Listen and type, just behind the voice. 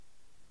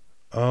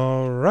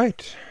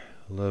right.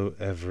 Hello,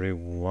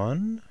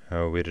 everyone.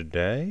 How are we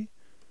today?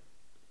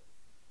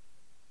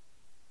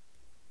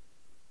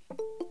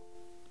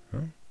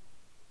 Oh,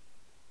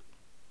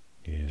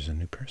 here's a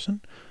new person.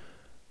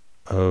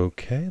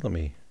 Okay, let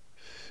me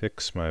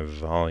fix my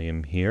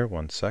volume here.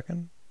 1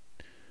 second.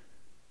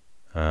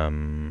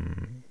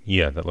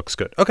 Yeah, that looks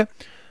good. Okay.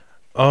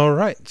 All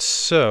right,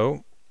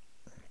 so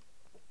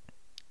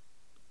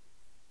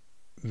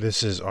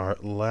this is our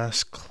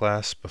last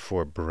class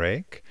before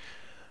break.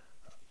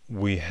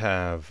 We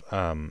have,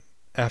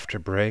 after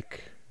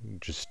break,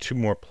 just 2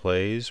 more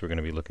plays. We're going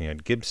to be looking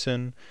at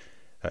Ibsen,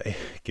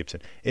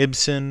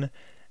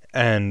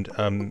 and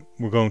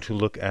we're going to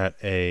look at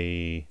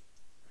a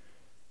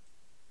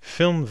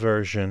film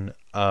version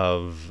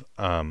of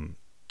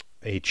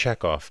a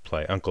Chekhov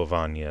play, Uncle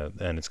Vanya,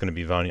 and it's going to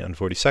be Vanya on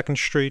 42nd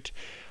Street.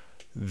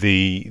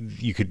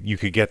 You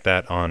could get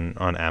that on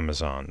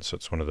Amazon, so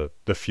it's one of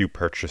the few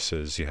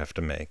purchases you have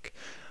to make.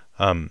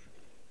 And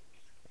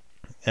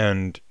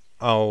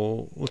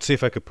let's see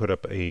if I could put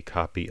up a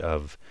copy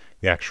of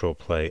the actual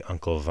play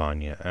Uncle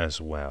Vanya as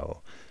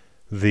well.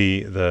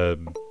 The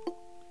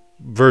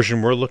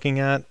version we're looking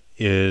at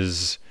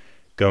is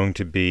going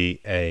to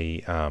be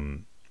a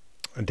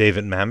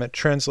David Mamet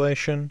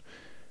translation.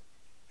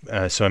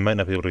 So I might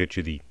not be able to get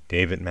you the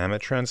David Mamet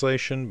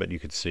translation, but you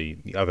could see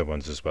the other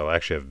ones as well. I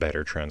actually have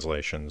better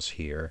translations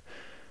here.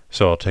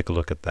 So I'll take a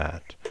look at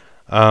that.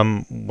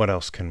 What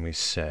else can we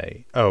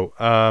say?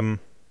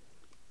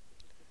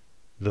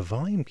 The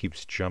volume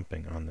keeps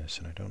jumping on this,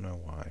 and I don't know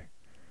why.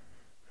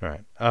 All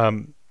right.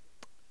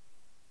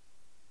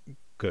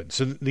 Good.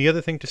 So the other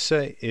thing to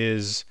say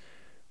is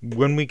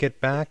when we get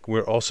back,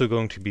 we're also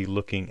going to be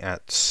looking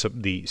at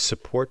the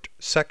support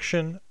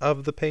section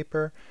of the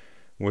paper,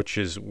 which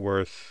is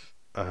worth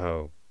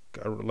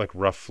like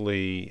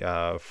roughly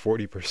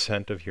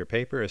 40% of your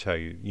paper is how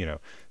you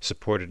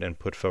support it and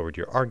put forward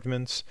your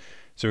arguments.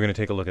 So we're going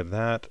to take a look at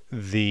that.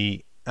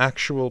 The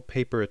actual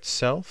paper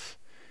itself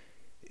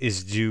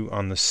is due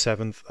on the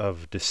 7th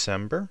of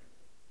December.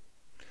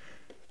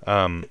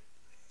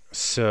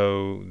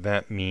 So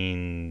that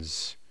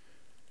means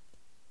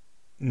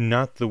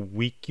not the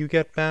week you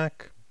get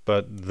back,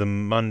 but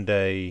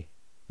the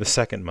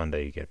second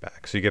Monday you get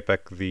back. So you get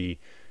back the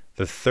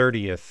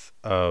 30th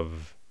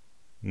of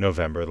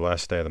November, the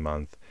last day of the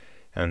month,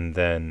 and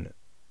then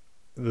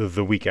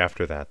the week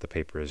after that, the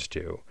paper is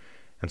due.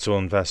 And so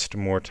we'll invest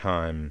more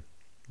time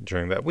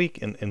during that week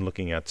in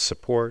looking at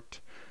support,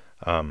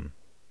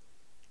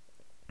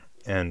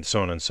 and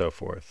so on and so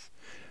forth.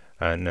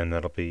 And then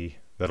that'll be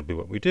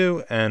what we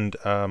do, and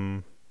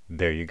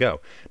there you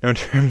go. Now, in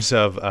terms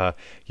of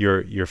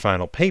your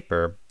final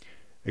paper,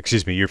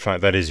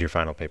 that is your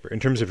final paper.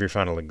 In terms of your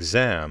final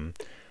exam,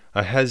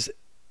 has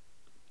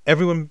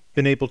everyone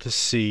been able to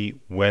see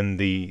when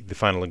the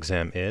final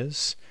exam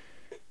is?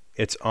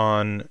 It's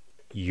on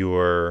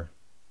your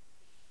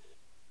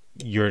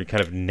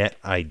kind of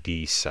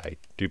NetID site.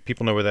 Do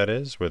people know where that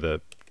is? Where the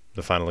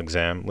final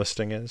exam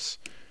listing is?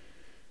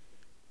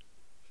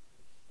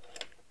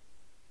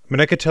 I mean,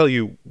 I could tell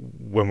you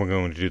when we're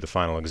going to do the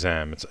final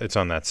exam. It's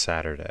on that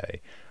Saturday.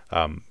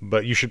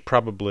 But you should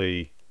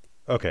probably...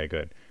 Okay,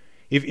 good.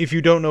 If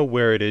you don't know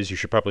where it is, you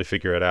should probably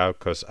figure it out,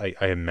 because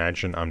I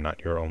imagine I'm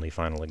not your only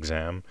final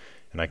exam,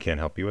 and I can't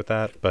help you with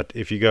that. But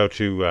if you go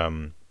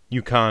to UConn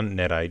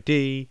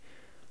NetID,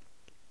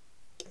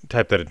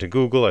 type that into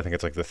Google. I think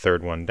it's like the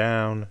third one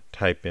down.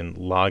 Type in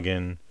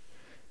login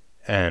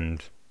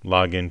and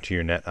log into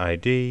your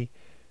NetID.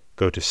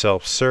 Go to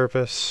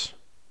self-service.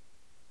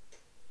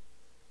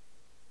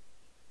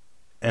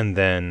 And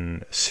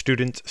then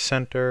Student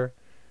Center.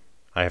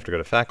 I have to go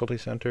to Faculty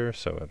Center,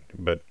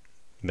 but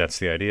that's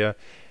the idea.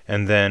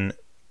 And then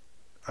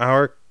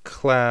our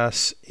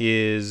class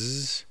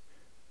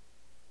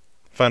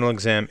final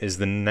exam is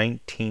the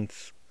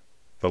 19th,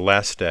 the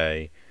last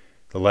day,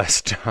 the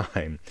last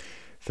time,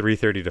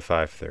 3:30 to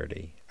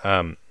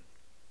 5:30.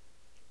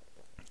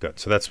 Good.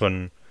 So that's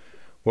what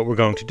we're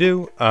going to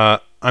do.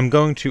 I'm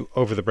going to,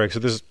 over the break, so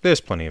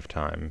there's plenty of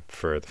time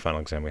for the final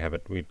exam.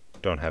 We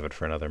don't have it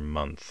for another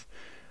month.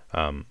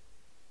 Okay.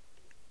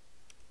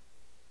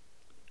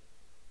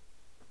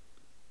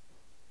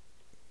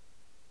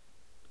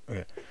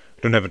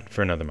 Don't have it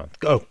for another month.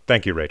 Oh,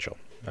 thank you, Rachel.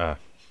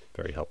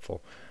 Very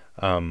helpful.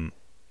 I'm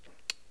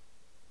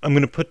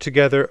going to put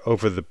together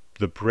over the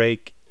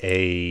break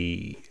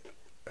a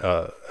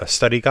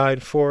study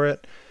guide for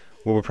it.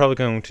 What we're probably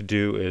going to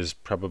do is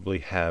probably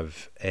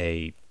have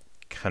a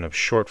kind of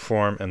short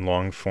form and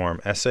long form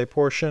essay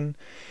portion.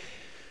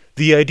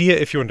 The idea,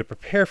 if you want to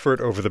prepare for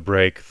it over the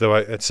break, though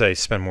I'd say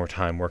spend more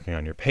time working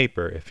on your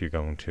paper if you're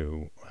going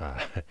to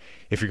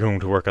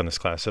work on this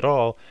class at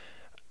all,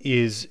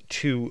 is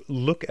to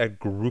look at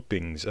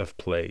groupings of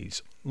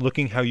plays,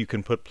 looking how you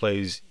can put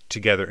plays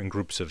together in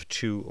groups of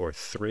 2 or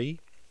 3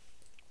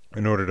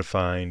 in order to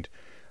find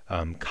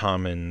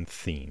common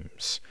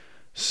themes.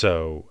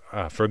 So,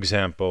 for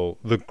example,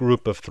 the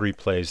group of 3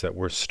 plays that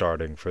we're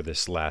starting for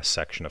this last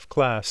section of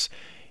class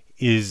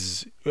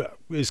is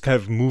kind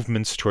of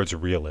movements towards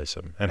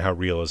realism and how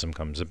realism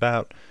comes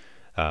about.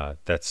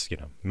 That's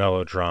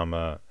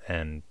melodrama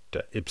and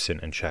Ibsen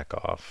and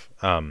Chekhov.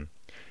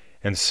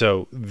 And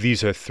so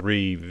these are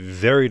three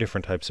very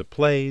different types of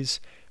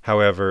plays.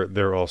 However,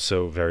 they're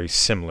also very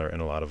similar in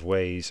a lot of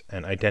ways,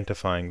 and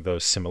identifying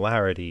those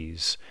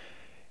similarities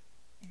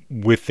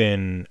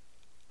within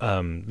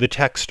the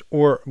text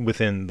or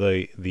within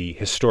the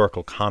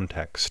historical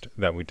context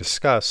that we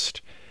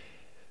discussed,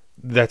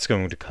 that's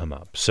going to come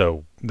up.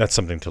 So that's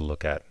something to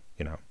look at.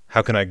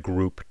 How can I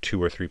group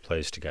two or three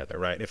plays together,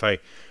 right? If I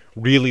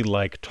really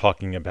like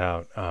talking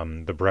about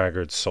the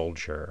Braggart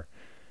Soldier,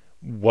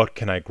 what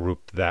can I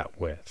group that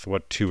with?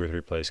 What two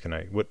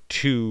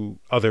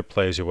other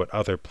plays or what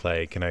other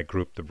play can I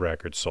group the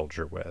Braggart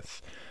Soldier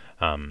with?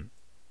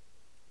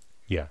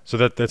 So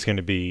that's going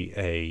to be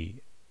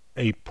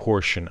a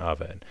portion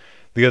of it.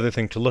 The other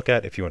thing to look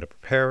at if you want to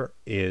prepare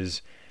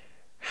is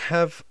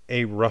have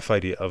a rough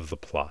idea of the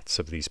plots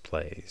of these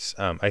plays.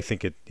 I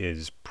think it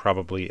is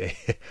probably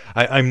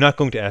I'm not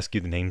going to ask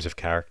you the names of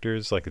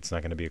characters, like it's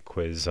not going to be a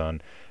quiz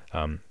on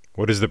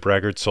what is the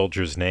Braggart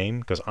Soldier's name,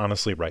 because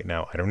honestly right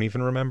now I don't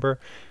even remember.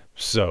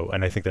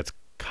 And I think that's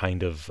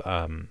kind of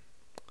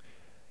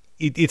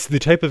it's the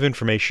type of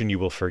information you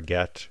will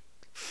forget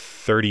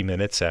 30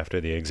 minutes after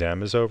the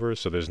exam is over,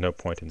 so there's no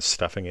point in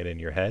stuffing it in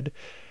your head.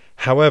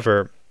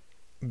 However,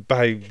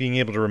 by being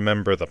able to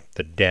remember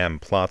the damn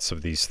plots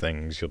of these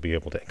things, you'll be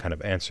able to kind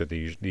of answer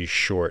these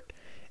short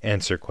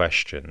answer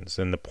questions.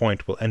 And the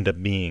point will end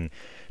up being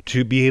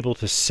to be able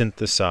to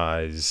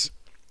synthesize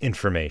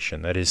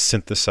information. That is,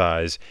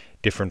 synthesize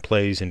different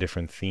plays and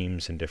different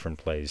themes and different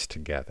plays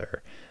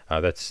together.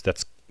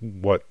 That's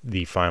what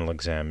the final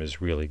exam is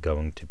really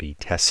going to be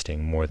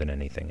testing more than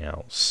anything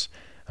else.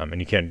 And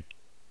you can't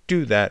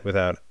do that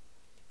without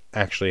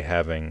actually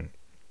having,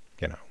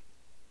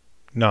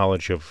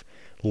 knowledge of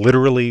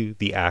literally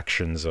the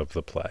actions of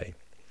the play.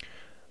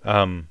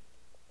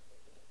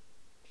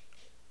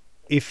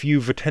 If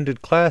you've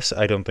attended class,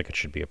 I don't think it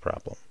should be a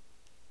problem.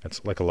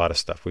 It's like a lot of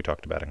stuff we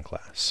talked about in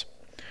class.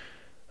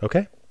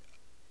 Okay?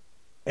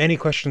 Any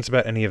questions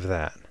about any of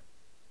that?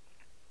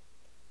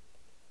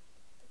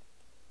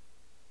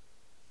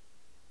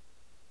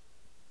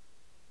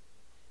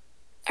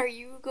 Are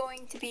you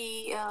going to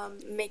be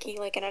making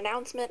like an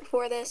announcement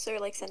for this, or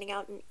like sending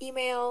out an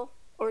email,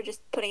 or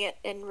just putting it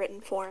in written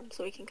form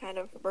so we can kind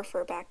of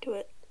refer back to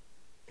it?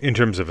 In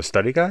terms of a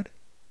study guide?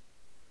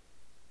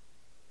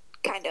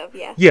 Kind of,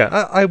 yeah. Yeah,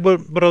 I will.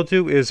 What I'll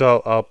do is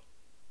I'll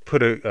put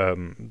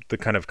the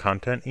kind of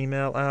content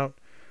email out,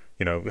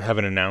 have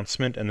an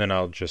announcement, and then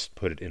I'll just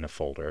put it in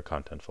a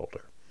content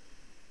folder.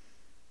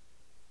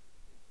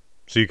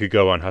 So you could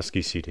go on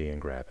Husky CT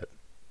and grab it.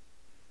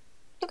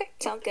 Okay,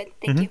 sounds good.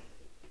 Thank you.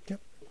 Yep.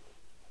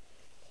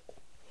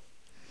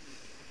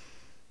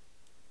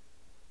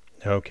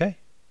 Okay,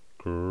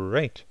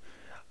 great.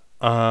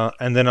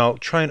 And then I'll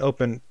try and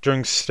open,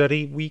 during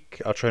study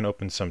week, I'll try and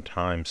open some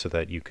time so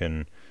that you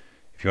can,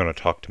 if you want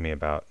to talk to me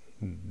about,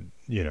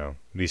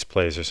 these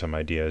plays or some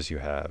ideas you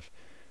have,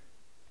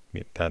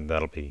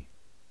 that'll be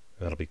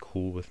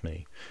cool with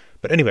me.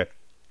 But anyway,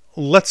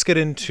 let's get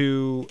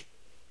into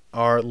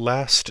our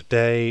last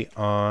day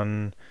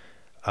on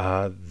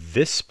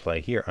this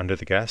play here, Under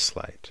the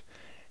Gaslight.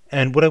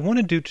 And what I want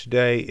to do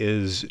today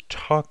is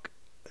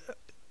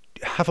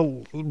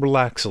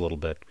relax a little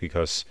bit,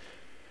 because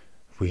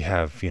we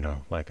have,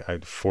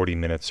 40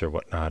 minutes or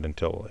whatnot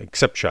until,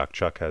 except Chuck.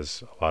 Chuck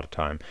has a lot of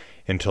time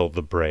until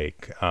the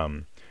break.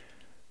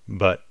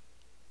 But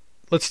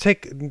let's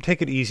take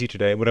it easy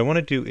today. What I want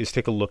to do is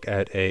take a look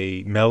at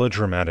a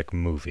melodramatic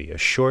movie, a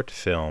short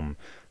film.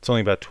 It's only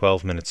about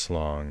 12 minutes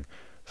long,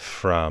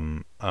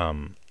 from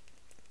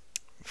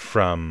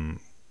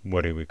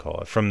what do we call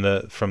it? From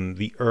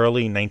the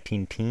early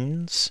 19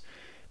 teens.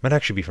 Might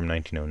actually be from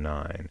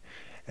 1909.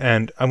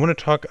 And I want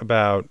to talk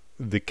about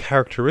the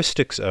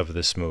characteristics of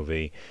this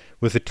movie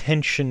with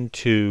attention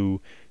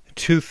to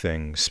two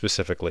things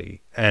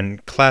specifically,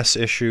 and class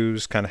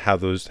issues, kind of how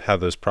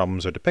those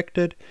problems are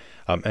depicted,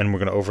 and we're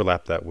going to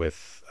overlap that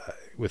with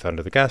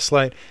Under the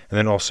Gaslight, and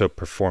then also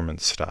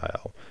performance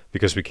style,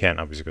 because we can't,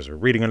 obviously, because we're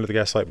reading Under the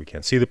Gaslight, we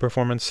can't see the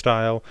performance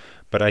style,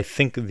 but I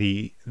think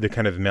the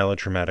kind of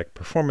melodramatic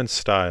performance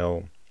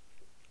style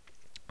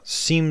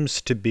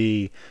seems to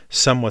be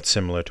somewhat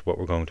similar to what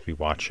we're going to be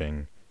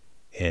watching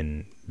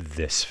in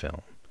this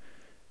film.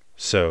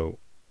 So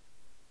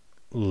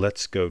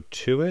let's go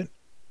to it.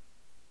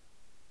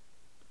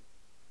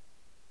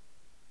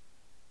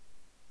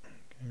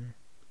 Okay.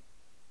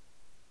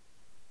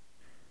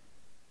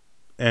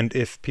 And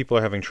if people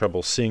are having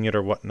trouble seeing it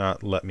or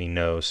whatnot, let me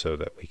know so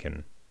that we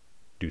can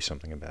do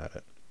something about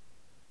it.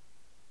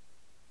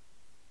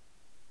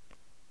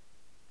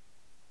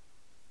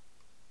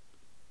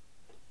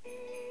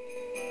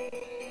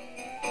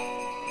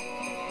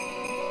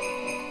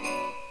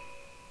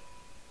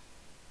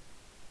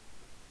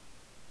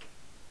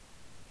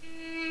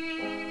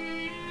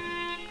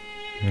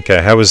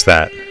 Okay, how was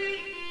that?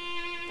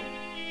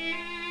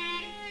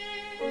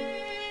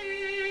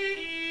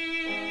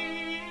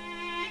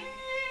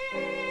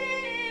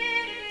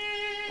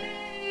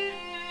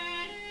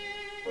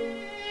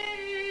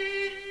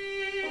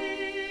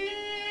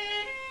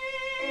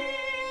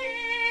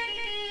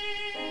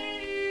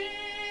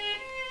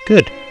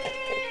 Good.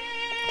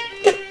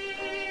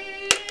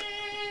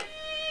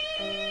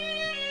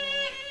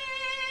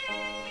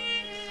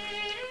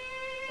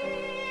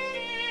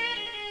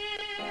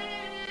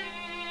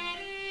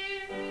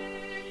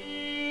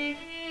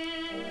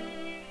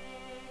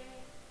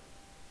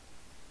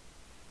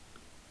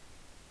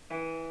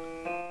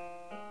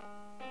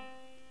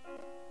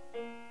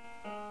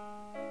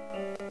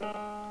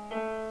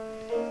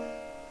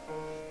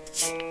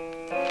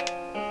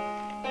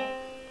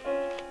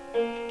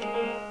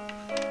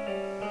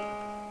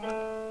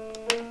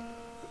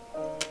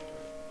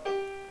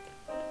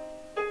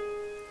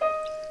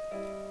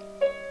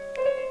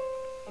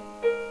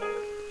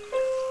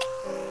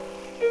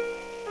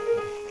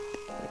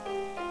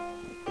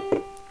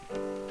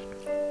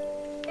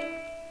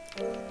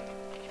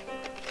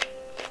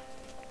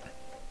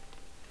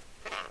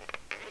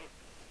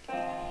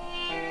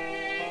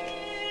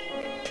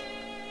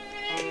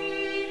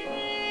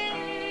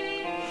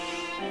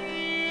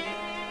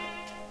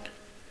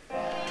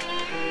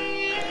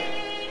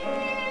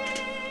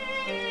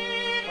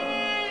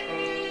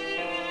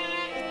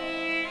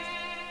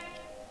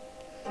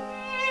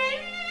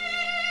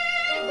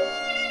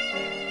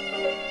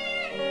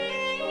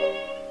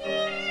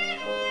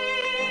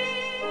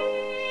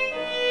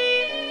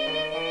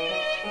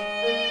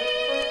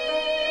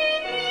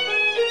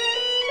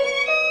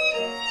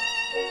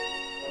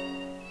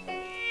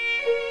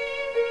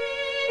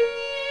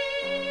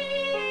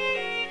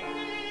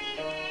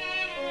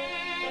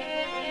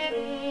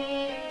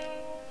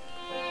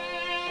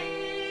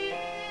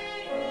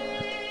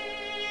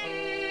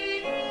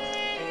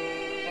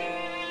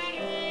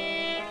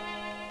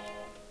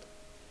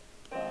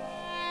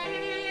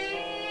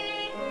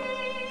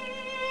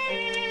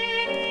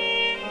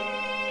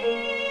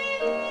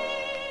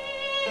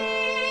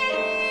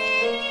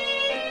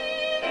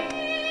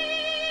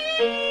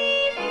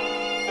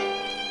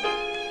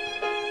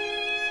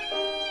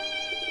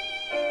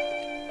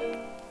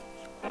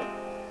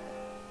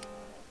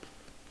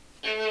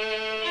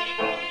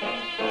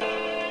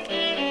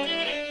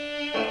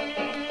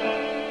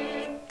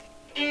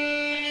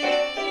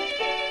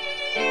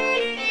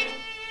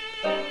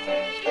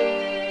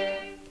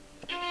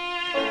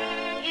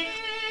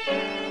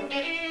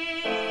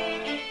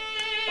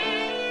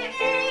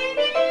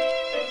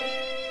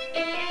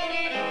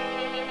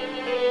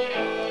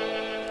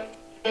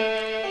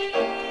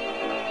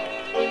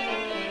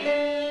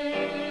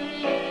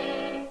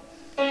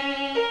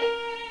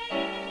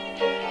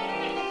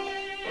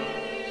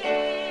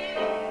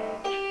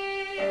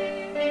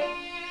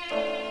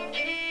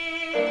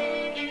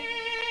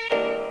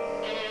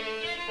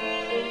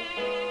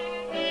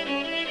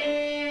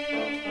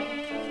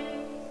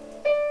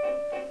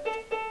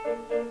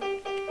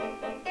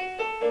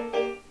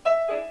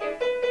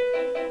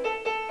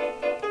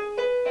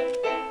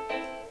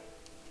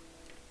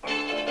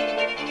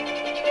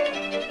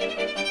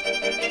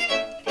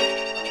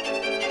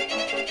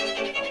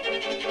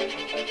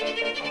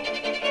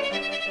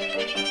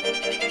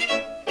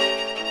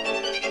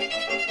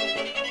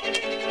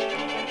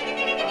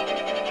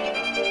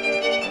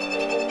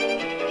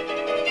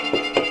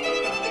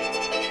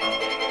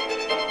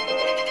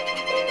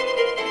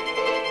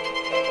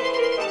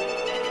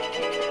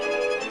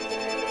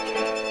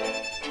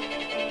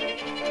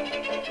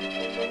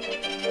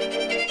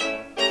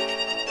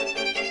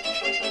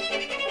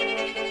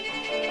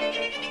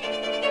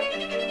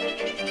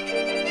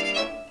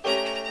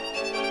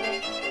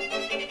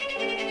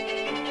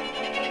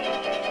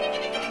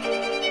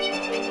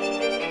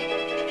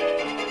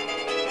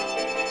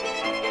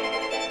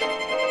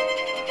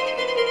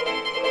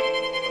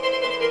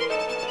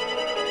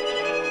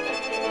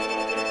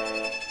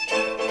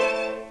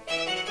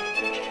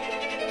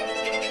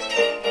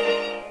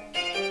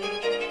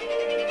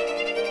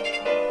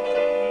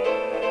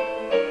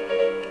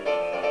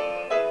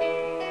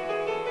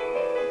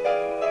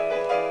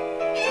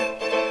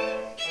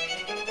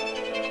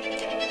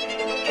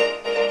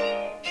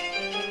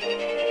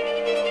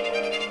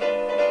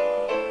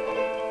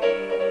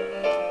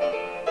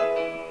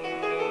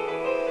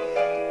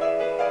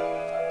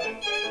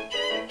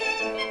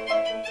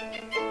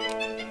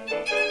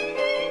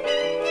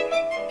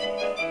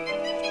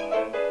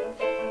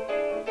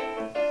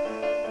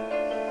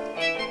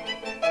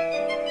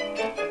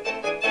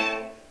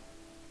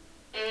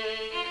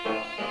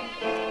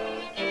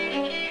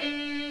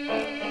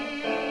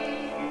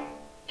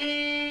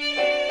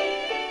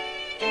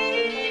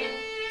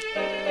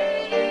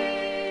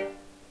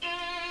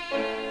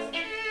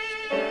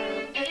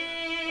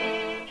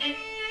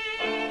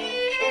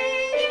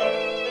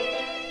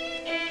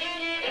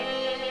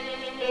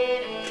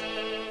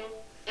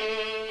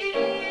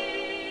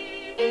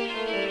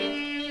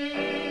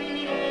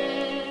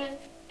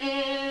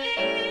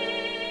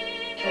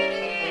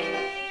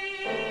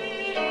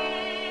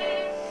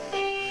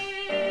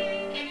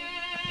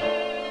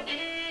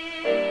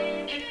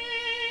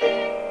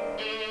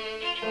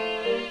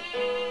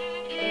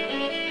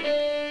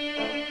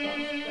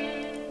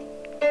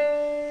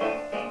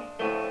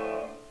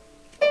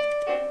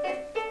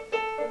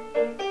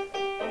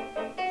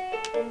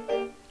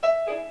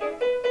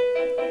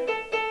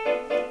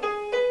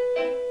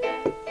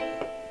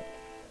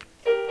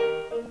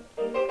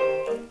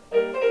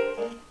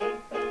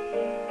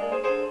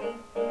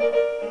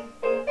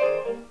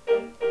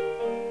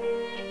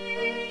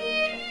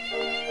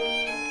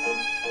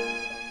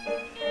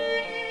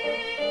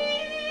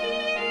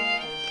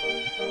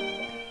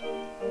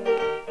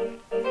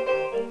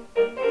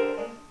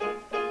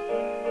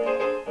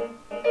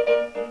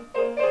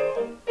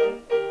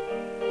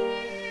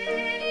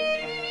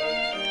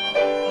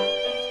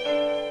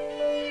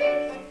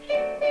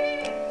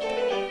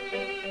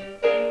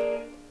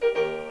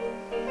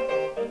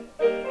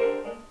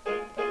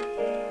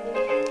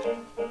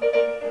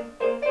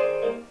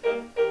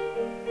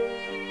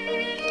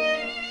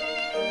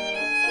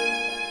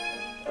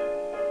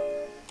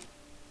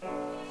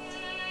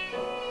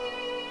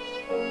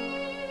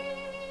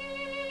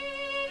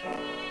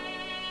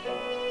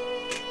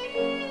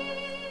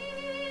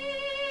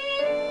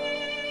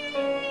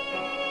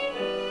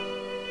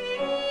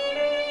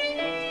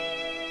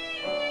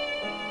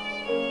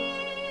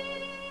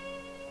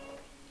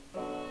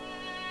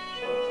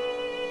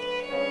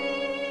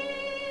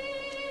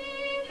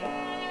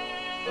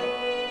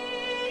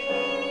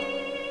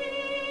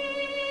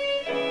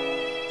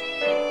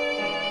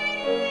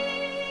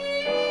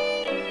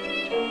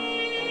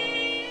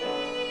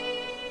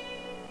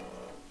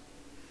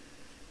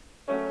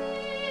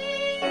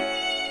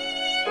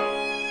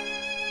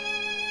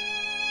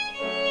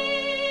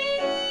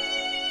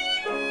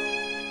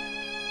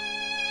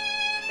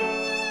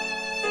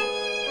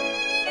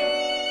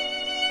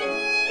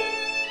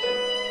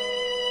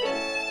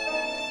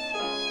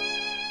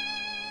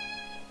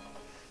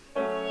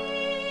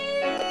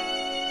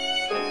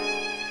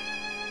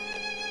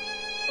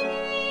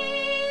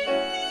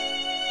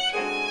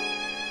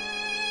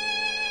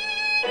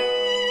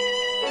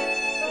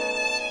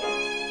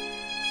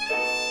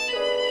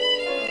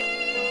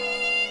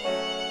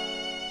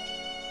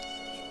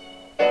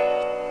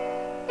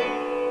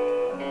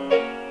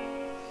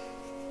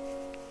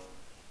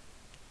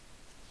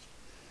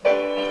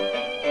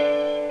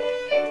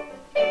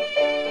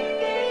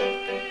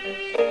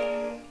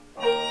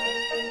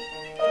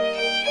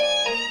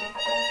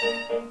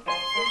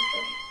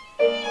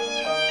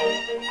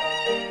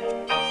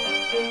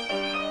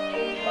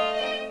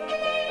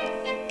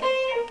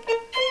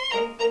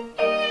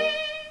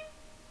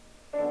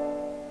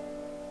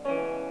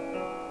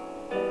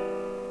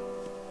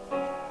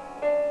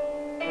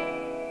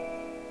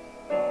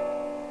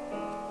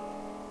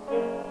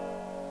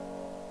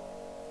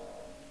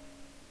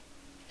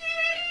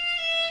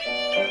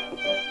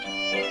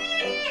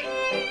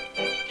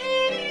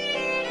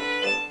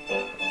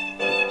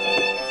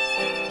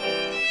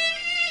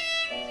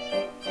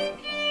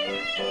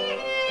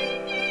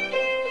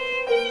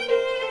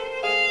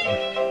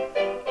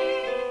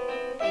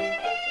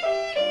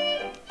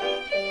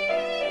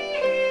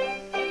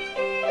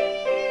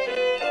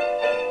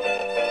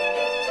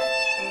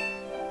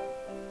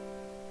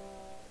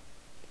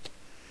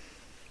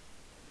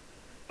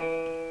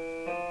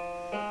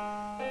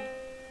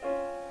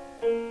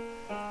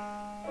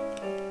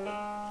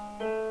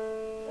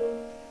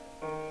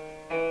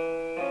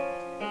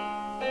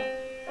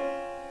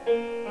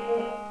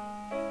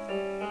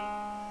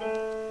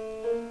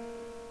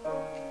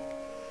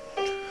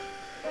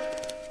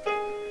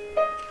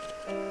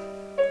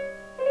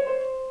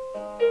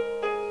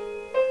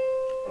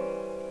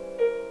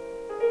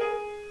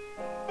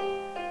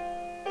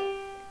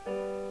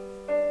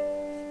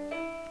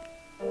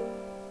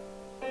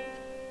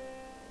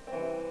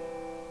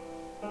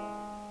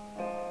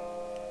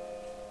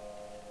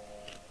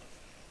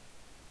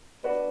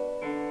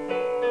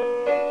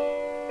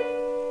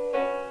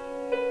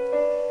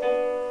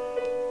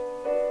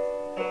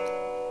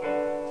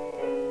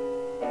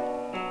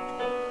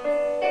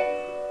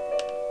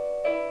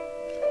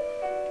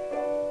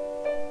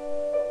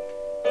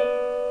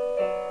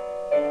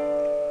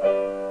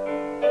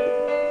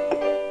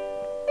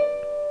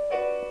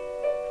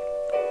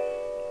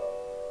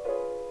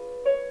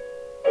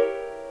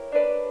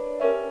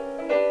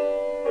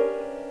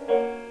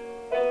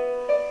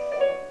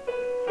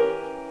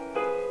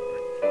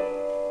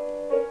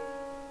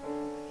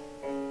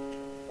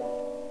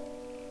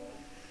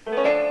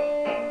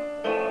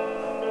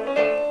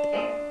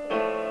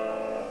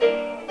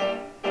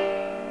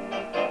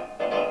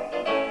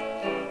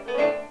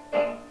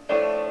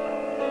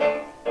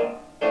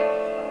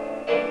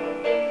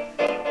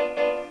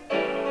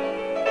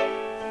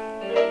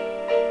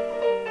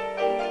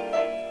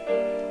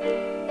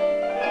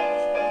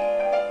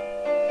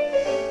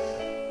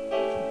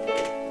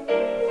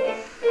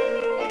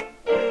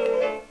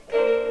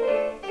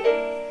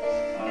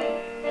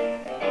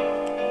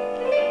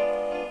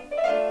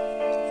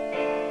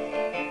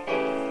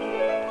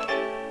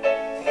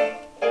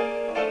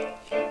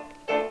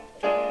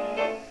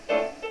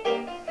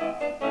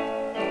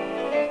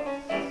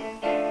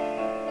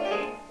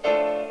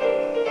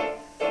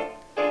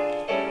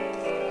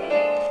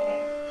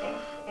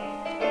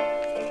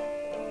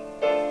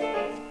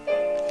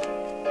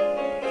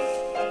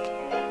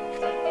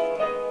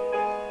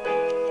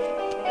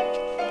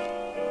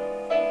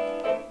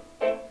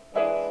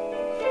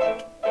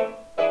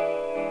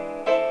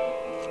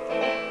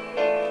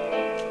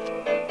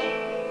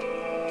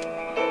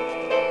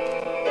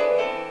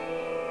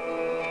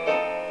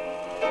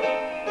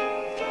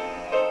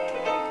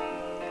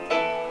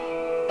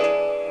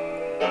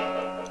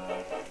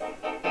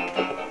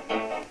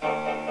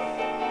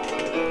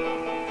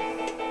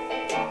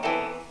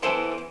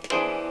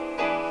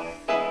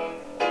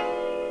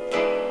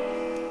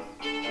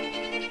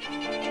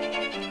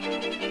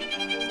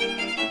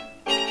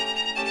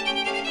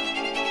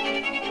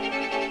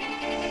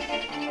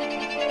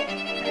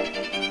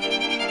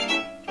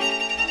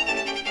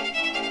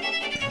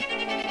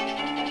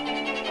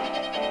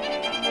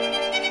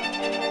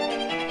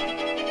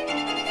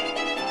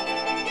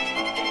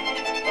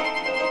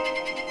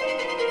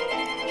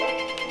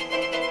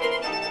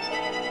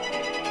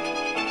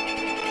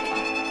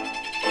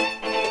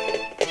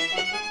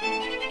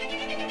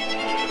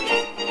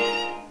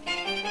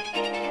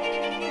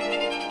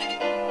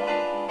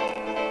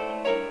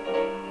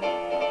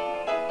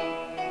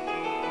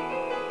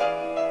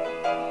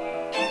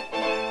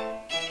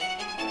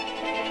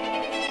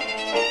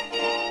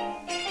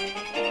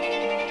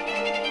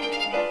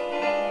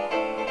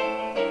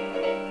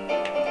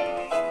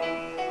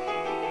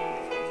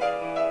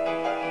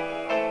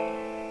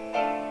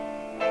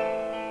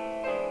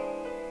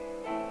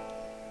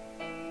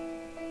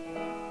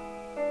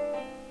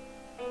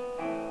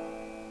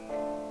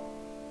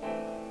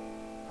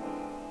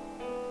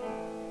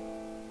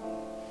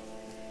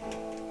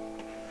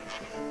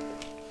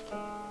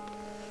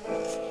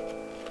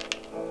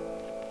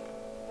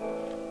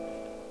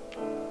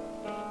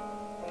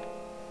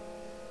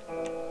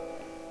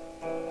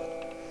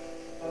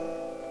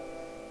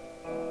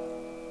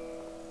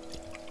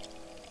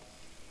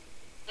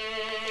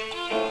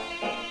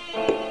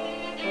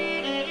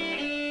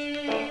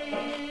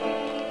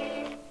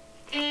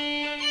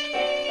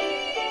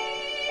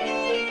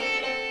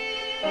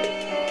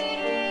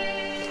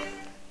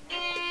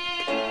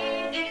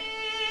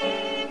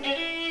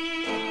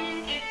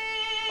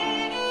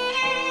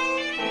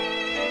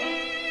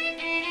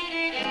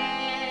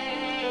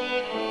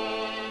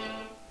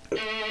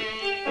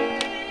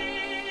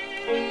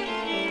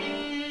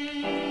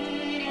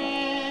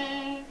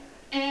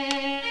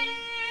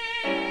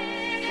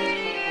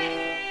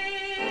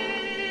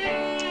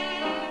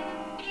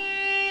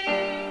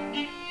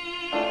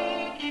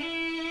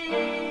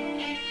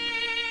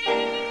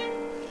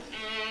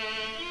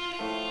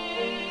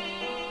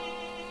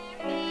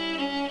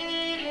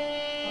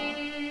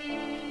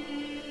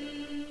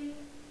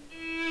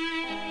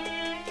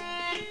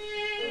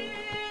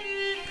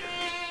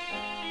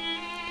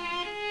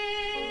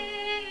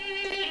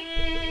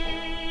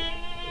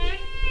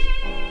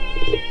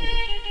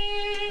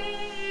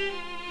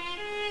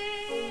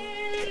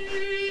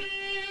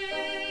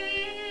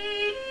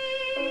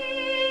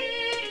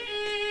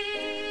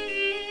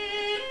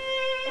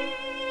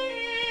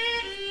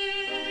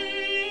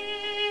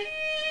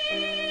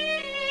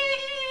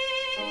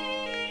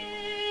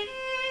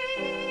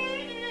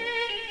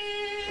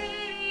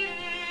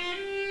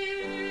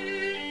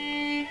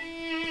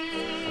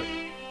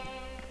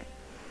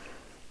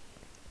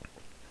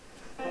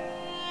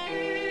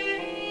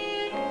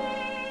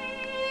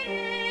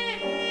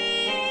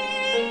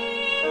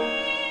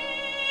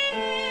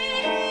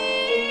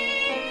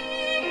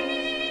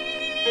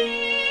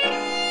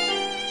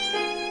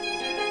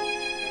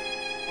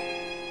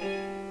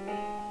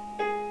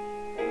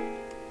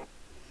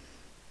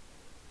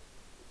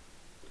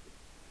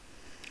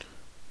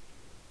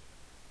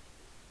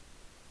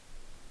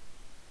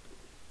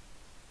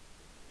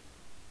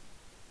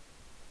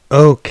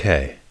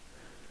 Okay,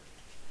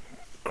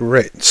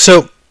 great.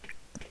 So,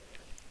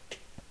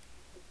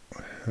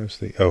 how's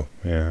the? Oh,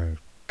 yeah,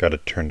 I've got to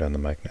turn down the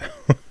mic now.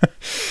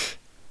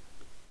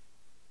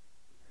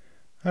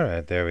 All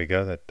right, there we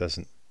go. That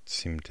doesn't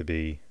seem to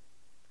be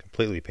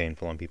completely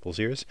painful on people's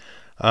ears.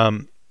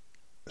 Um,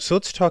 so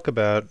let's talk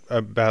about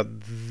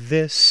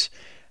this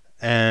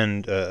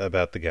and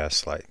about the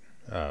gaslight,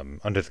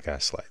 under the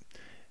gaslight.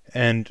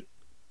 And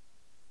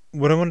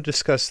what I want to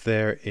discuss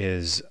there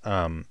is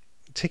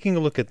taking a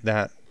look at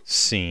that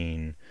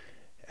scene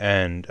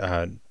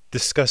and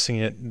discussing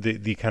it,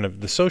 the kind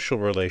of the social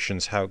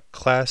relations, how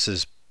class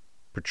is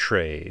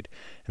portrayed,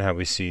 and how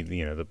we see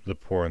the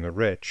poor and the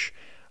rich,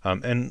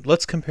 and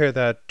let's compare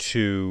that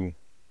to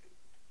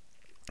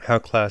how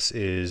class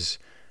is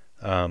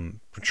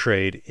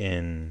portrayed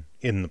in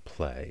the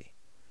play,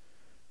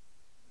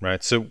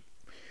 right? So,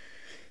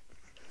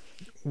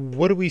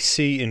 what do we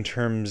see in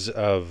terms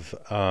of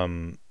how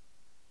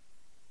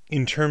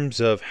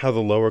the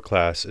lower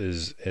class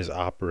is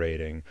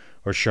operating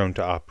or shown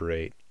to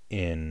operate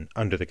in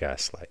Under the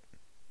Gaslight?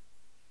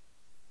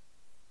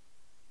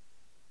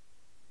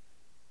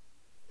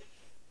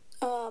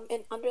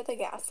 In Under the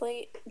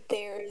Gaslight,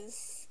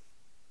 there's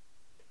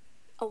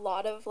a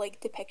lot of like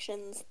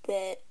depictions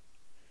that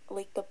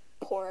like the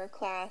poorer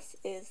class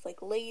is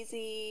like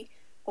lazy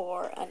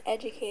or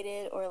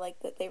uneducated, or like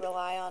that they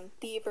rely on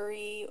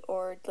thievery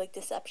or like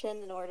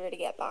deception in order to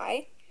get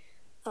by.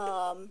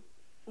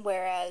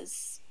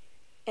 Whereas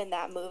in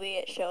that movie,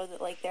 it shows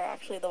that like they're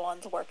actually the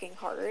ones working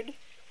hard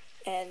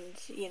and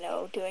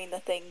doing the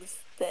things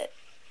that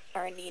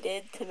are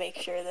needed to make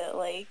sure that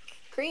like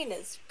green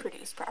is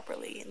produced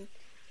properly and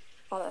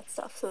all that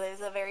stuff. So there's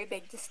a very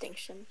big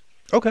distinction.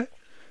 Okay,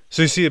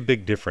 so you see a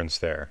big difference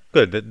there.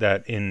 Good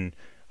that in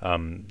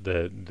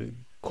the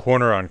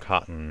corner on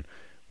Cotton,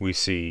 we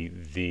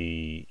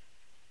see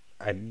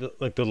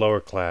like the lower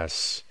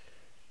class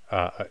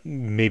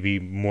maybe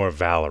more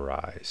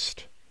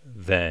valorized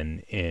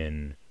than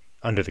in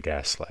Under the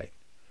Gaslight.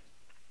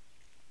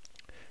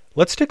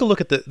 Let's take a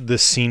look at the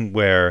scene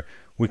where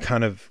we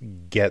kind of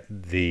get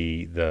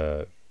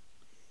a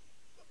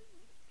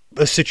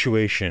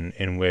situation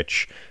in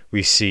which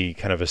we see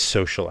kind of a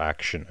social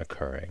action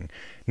occurring,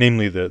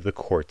 namely the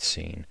court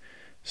scene.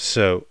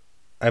 So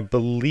I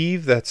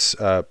believe that's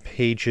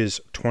pages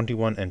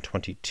 21 and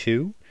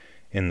 22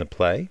 in the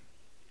play.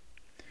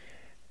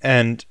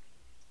 And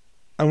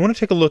I want to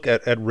take a look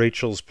at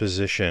Rachel's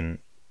position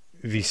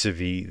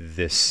vis-a-vis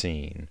this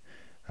scene.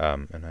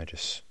 And I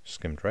just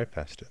skimmed right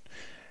past it.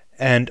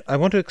 And I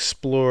want to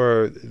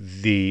explore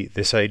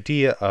this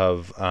idea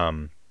of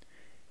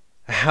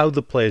how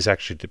the play is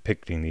actually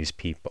depicting these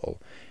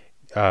people.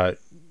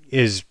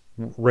 Is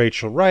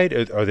Rachel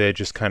right? Are they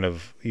just kind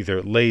of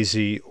either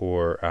lazy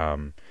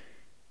or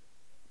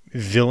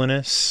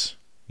villainous?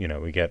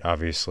 We get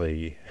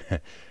obviously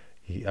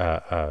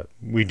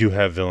we do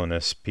have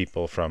villainous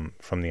people from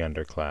the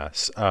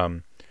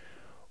underclass,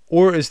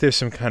 or is there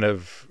some kind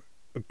of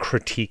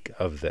critique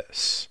of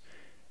this?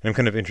 And I'm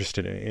kind of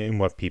interested in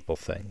what people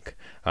think.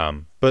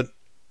 But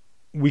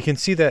we can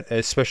see that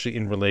especially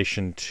in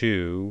relation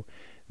to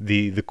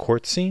the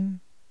court scene.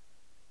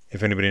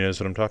 If anybody knows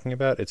what I'm talking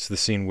about, it's the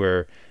scene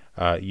where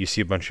you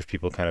see a bunch of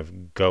people kind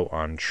of go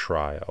on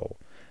trial,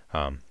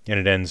 and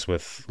it ends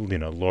with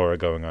Laura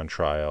going on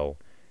trial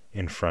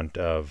in front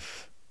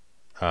of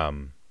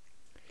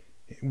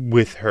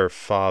with her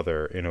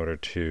father in order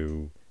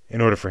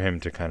for him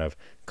to kind of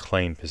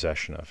claim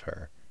possession of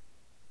her.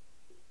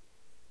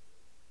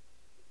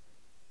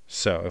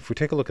 So if we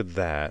take a look at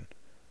that,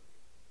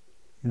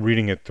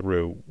 reading it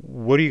through,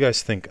 what do you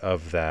guys think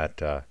of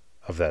that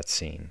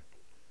scene?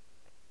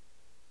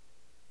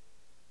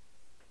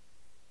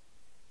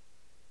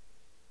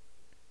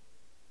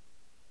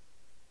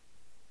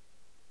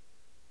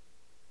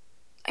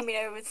 I mean,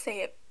 I would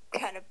say it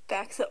kind of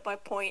backs up my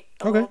point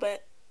a Okay. little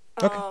bit.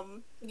 Okay.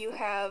 You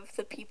have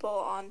the people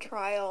on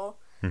trial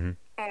Mm-hmm.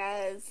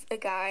 as a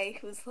guy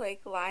who's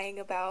like lying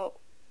about,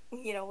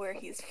 where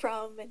he's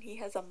from, and he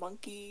has a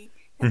monkey,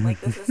 and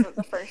like this isn't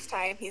the first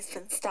time he's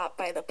been stopped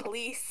by the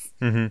police.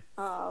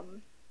 Mm-hmm.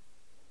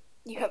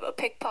 You have a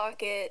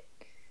pickpocket,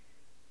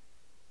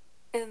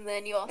 and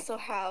then you also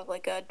have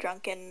like a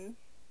drunken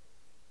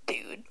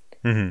dude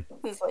Mm-hmm.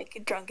 who's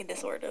like drunk and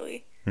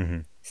disorderly. Mm-hmm.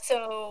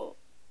 So,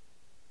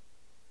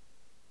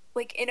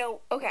 like,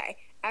 okay,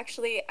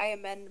 actually, I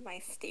amend my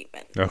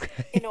statement.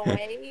 Okay. In a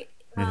way,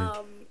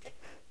 Mm-hmm.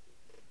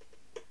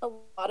 a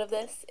lot of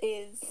this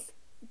is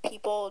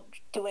people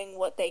doing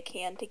what they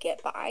can to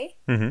get by.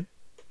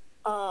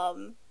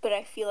 Mm-hmm. But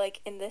I feel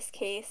like in this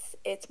case,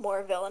 it's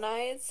more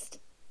villainized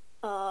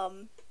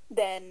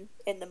than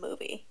in the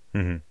movie.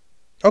 Mm-hmm.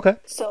 Okay.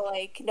 So,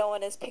 like, no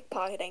one is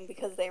pickpocketing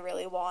because they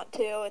really want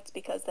to. It's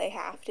because they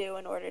have to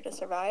in order to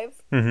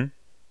survive. Mm-hmm.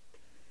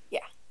 Yeah.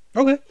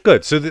 Okay,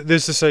 good. So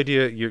there's this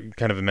idea you're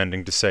kind of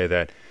amending to say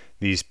that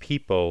these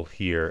people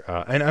here,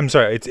 and I'm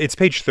sorry, it's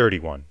page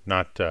 31,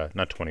 not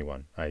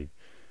 21. I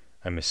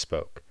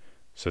misspoke.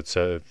 So it's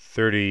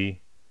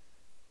 30.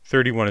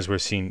 31 is where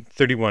scene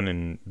 31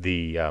 in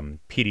the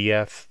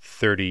PDF,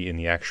 30 in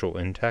the actual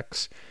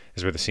in-text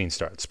is where the scene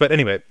starts. But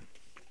anyway,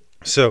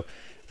 so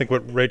I think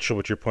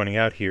what you're pointing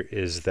out here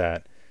is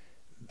that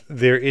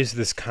there is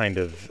this kind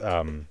of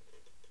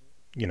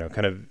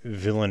kind of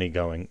villainy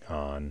going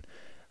on,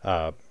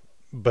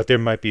 but there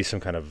might be some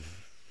kind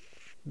of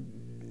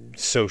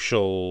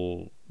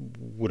social,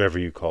 whatever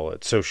you call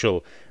it,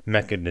 social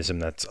mechanism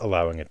that's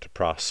allowing it to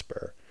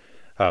prosper.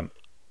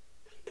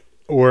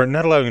 Or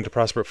not allowing it to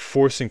prosper,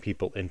 forcing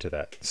people into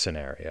that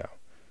scenario.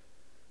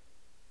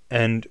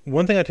 And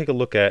one thing I take a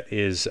look at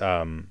is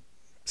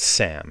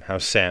Sam, how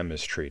Sam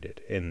is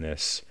treated in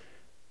this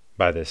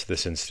by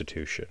this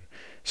institution.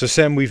 So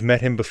Sam, we've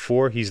met him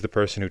before. He's the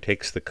person who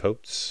takes the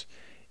coats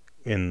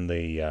in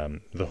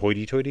the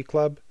hoity-toity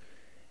club.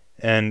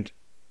 And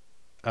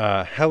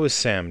how is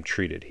Sam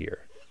treated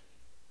here?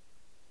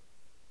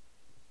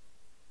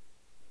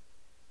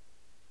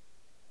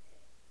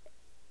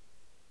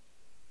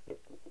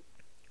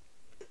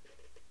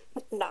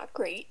 Not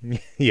great.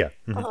 Yeah.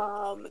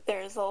 Mm-hmm.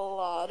 There's a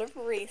lot of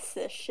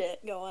racist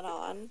shit going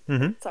on.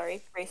 Mm-hmm.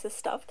 Sorry, racist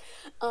stuff.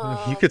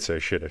 You could say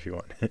shit if you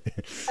want.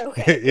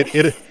 Okay.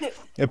 it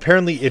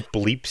apparently it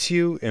bleeps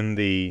you in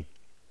the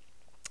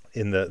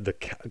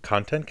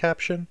content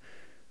caption,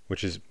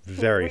 which is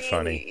very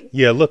funny.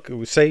 Yeah, look,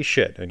 say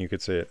shit, and you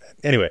could say it.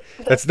 Anyway,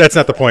 that's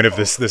not the point of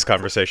this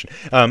conversation.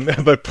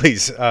 But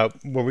please, what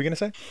were we gonna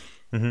say?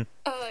 Mm-hmm.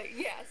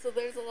 Yeah. So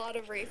there's a lot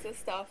of racist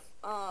stuff.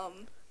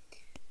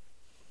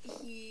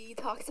 He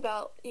talks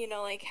about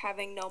like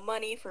having no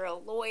money for a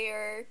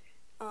lawyer,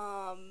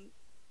 and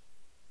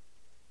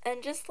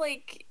just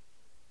like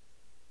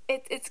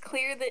it's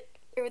clear that,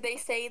 or they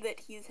say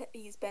that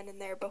he's been in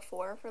there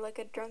before for like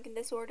a drunken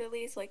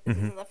disorderly, so like this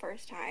Mm-hmm. isn't the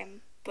first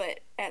time, but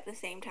at the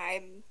same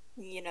time,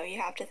 you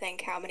have to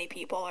think how many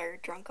people are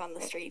drunk on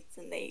the streets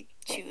and they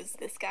choose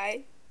this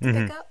guy to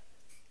Mm-hmm. pick up,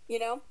 you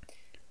know?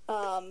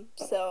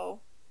 So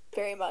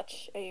very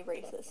much a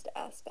racist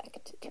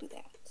aspect to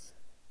that.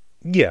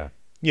 Yeah,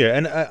 yeah,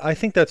 and I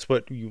think that's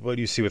what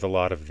you see with a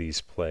lot of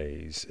these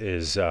plays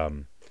is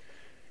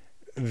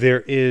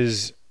there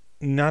is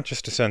not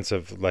just a sense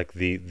of like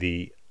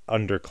the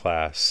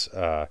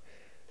underclass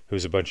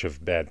who's a bunch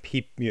of bad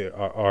people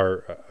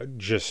are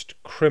just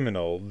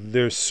criminal.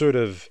 There's sort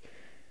of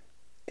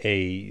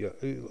a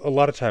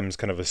lot of times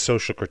kind of a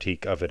social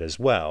critique of it as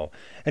well.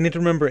 And you have to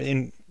remember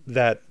in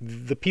that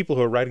the people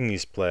who are writing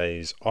these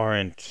plays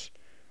aren't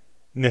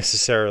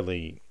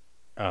necessarily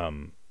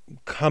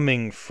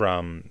coming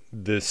from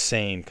the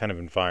same kind of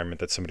environment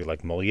that somebody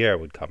like Moliere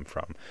would come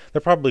from.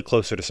 They're probably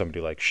closer to somebody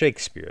like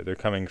Shakespeare. They're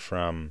coming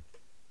from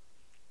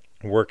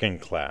working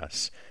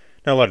class.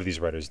 Now, a lot of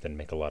these writers didn't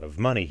make a lot of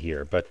money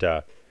here, but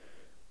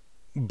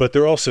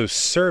they're also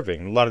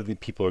serving. A lot of the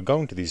people who are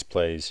going to these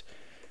plays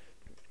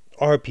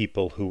are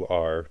people who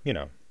are,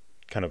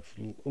 kind of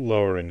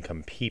lower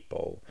income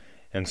people.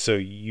 And so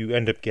you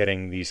end up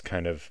getting these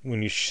kind of,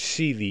 when you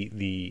see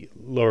the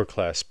lower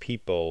class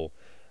people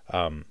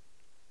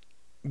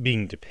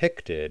being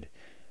depicted,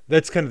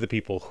 that's kind of the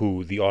people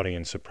who the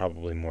audience would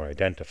probably more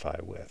identify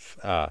with.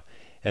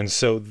 And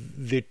so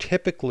there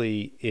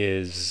typically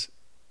is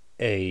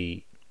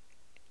a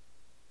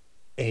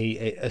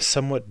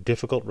somewhat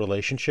difficult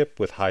relationship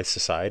with high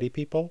society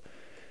people,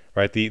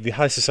 right? The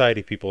high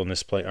society people in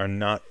this play are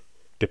not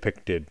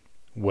depicted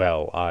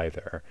well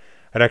either.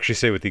 I'd actually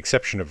say, with the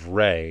exception of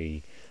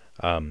Ray,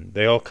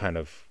 they all kind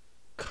of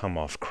come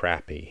off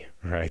crappy,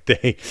 right?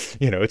 They,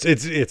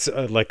 it's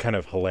like kind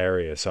of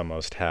hilarious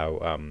almost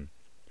how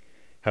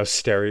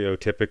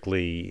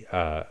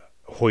stereotypically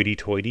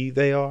hoity-toity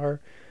they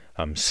are.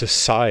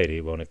 Society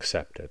won't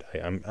accept it.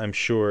 I'm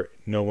sure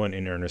no one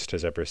in earnest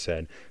has ever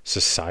said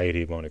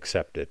society won't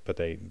accept it, but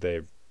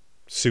they're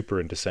super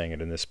into saying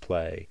it in this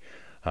play.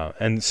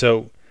 And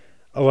so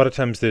a lot of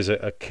times there's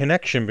a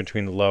connection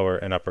between the lower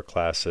and upper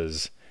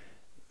classes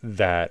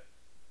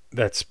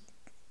that's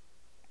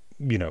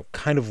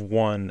kind of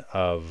one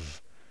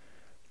of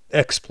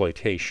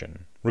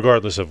exploitation,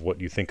 regardless of what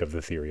you think of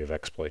the theory of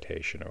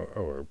exploitation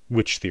or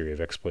which theory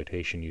of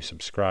exploitation you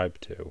subscribe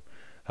to.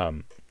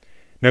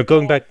 Now,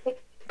 going back,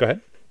 go ahead.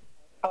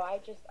 Oh,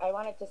 I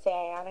wanted to say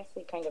I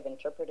honestly kind of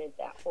interpreted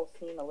that whole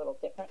scene a little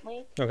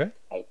differently. Okay.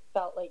 I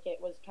felt like it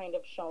was kind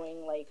of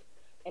showing like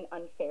an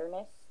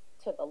unfairness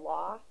to the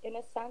law in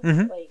a sense.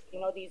 Mm-hmm. Like,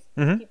 these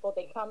Mm-hmm. people,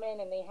 they come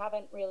in and they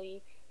haven't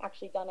really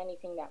actually done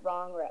anything that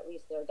wrong, or at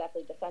least they're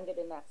definitely defended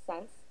in that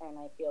sense. And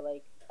I feel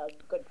like a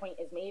good point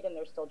is made and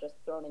they're still just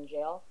thrown in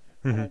jail.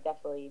 Mm-hmm. And I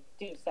definitely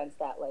do sense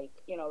that, like,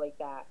 like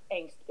that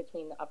angst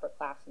between the upper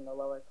class and the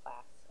lower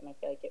class. And I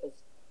feel like it was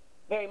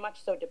very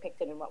much so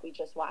depicted in what we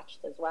just watched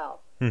as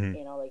well.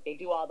 Mm-hmm. Like they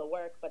do all the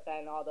work, but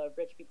then all the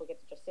rich people get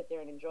to just sit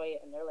there and enjoy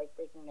it, and they're like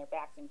breaking their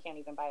backs and can't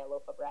even buy a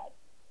loaf of bread.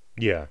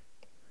 Yeah.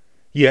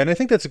 Yeah, and I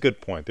think that's a good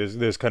point.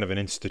 There's kind of an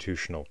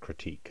institutional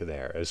critique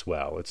there as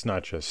well. It's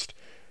not just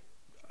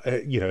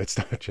it's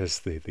not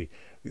just the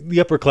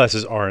upper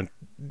classes aren't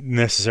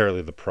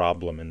necessarily the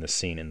problem in the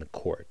scene in the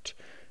court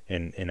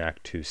in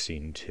Act 2,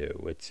 Scene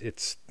 2.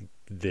 It's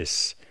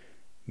this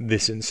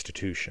this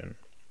institution.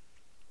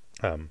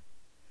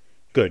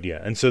 Good,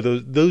 yeah. And so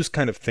those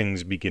kind of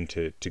things begin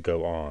to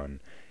go on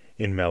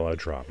in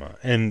melodrama,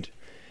 and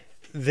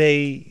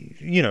they,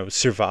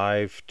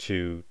 survive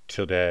to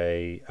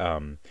today.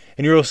 And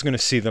you're also going to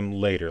see them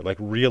later, like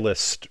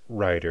realist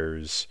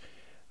writers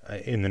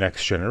in the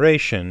next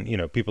generation.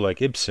 People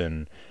like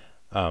Ibsen.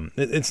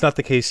 It's not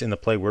the case in the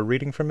play we're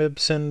reading from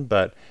Ibsen,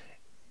 but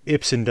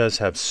Ibsen does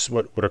have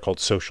what are called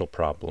social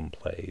problem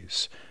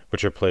plays,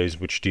 which are plays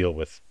which deal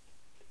with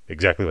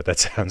exactly what that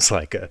sounds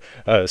like,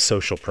 a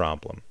social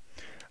problem.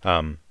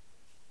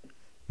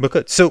 But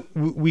good. So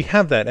we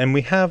have that, and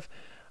we have,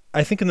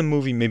 I think in the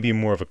movie, maybe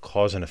more of a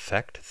cause and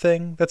effect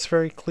thing that's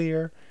very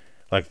clear.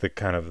 Like the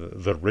kind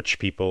of the rich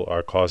people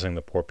are causing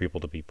the poor people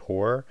to be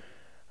poor,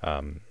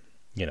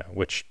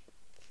 which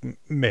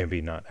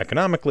maybe not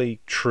economically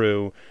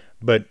true,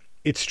 but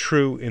it's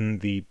true in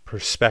the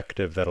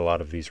perspective that a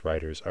lot of these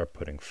writers are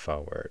putting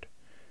forward.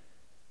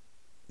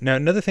 Now,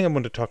 another thing I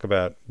want to talk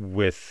about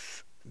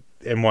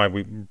and why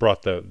we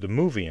brought the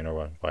movie in,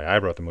 or why I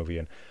brought the movie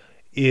in,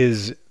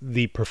 is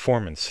the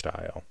performance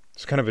style.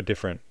 It's kind of a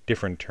different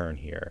turn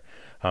here.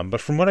 But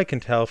from what I can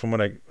tell, from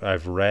what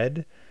I've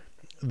read,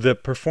 the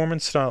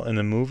performance style in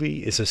the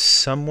movie is a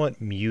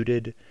somewhat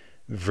muted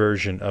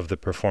version of the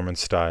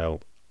performance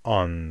style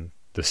on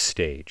the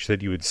stage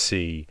that you would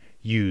see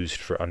used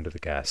for Under the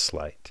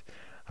Gaslight.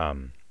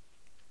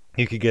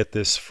 You could get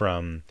this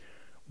from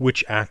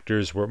which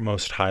actors were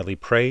most highly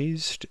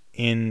praised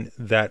in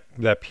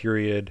that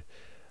period,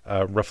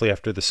 roughly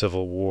after the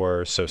Civil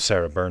War. So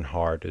Sarah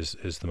Bernhardt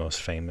is the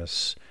most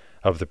famous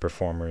of the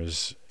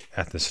performers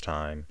at this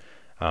time,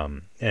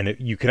 and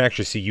you can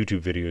actually see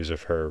YouTube videos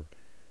of her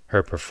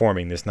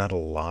performing. There's not a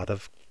lot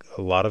of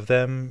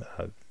them.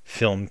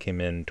 Film came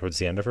in towards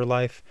the end of her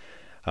life,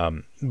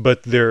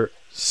 but they're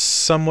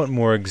somewhat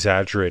more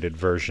exaggerated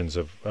versions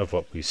of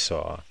what we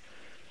saw.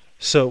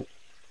 So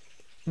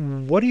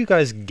what do you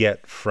guys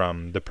get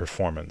from the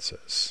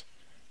performances?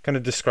 Kind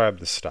of describe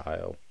the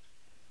style.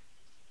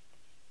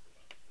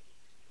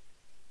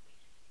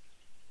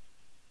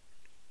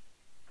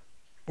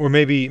 Or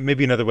maybe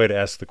another way to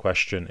ask the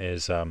question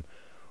is,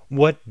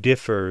 what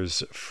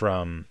differs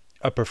from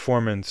a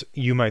performance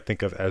you might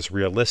think of as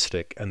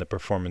realistic and the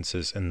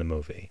performances in the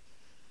movie?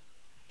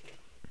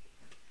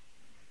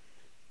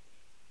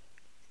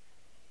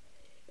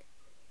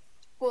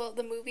 Well,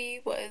 the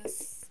movie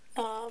was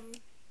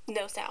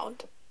no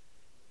sound.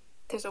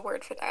 There's a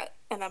word for that,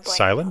 and I'm blanking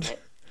Silent? on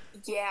it.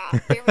 Yeah,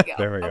 there we go.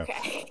 There we go.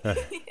 Okay.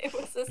 It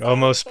was a silent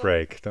Almost film.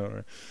 break. Don't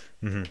worry.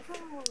 Ooh,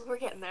 we're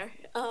getting there.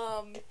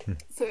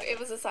 So it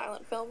was a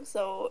silent film,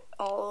 so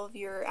all of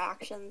your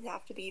actions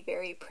have to be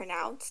very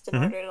pronounced in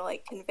order to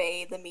like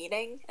convey the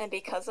meaning, and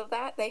because of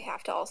that, they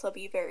have to also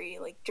be very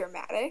like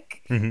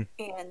dramatic and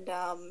kind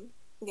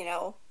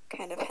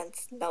of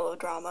hence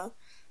melodrama,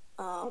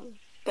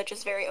 but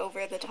just very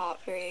over the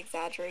top, very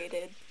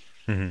exaggerated.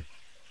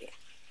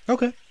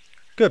 Okay,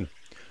 good.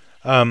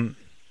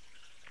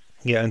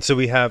 Yeah, and so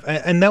we have,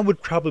 and that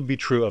would probably be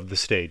true of the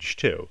stage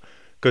too,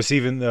 because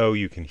even though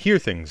you can hear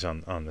things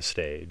on the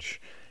stage,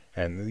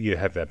 and you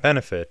have that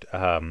benefit,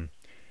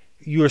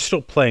 you are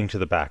still playing to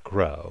the back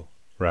row,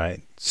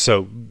 right?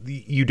 So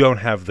you don't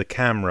have the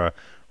camera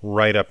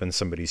right up in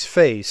somebody's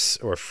face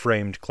or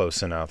framed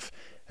close enough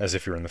as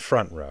if you're in the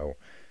front row.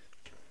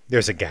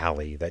 There's a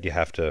galley that you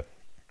have to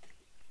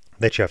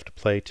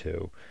play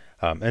to.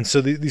 And so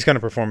these kind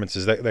of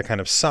performances, that kind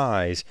of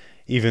size,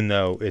 even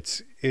though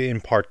it's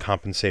in part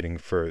compensating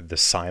for the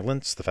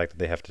silence, the fact that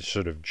they have to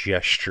sort of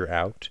gesture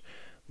out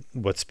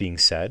what's being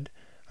said,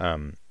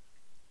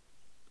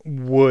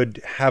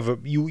 would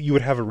have you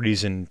would have a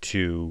reason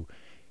to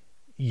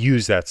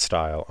use that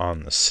style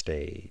on the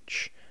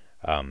stage.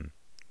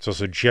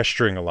 So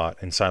gesturing a lot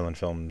in silent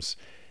films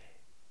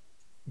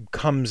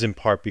comes in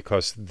part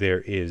because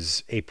there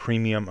is a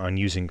premium on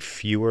using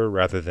fewer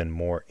rather than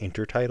more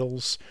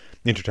intertitles.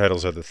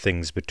 Intertitles are the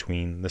things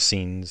between the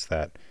scenes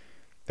that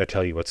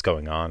tell you what's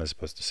going on, as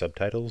opposed to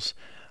subtitles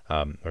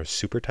or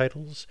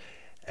supertitles.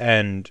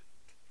 And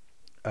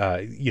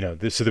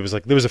so there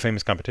was a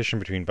famous competition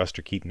between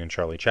Buster Keaton and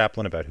Charlie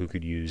Chaplin about who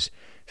could use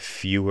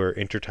fewer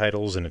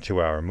intertitles in a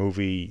 2-hour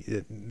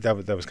movie.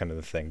 That was kind of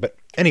the thing. But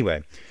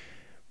anyway,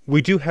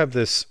 we do have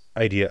this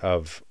idea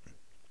of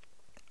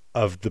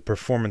the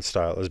performance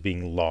style as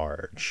being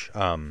large,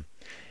 and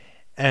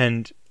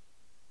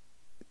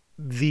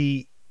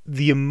the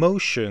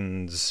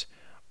emotions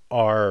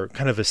are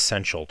kind of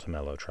essential to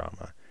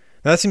melodrama.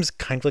 Now that seems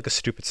kind of like a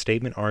stupid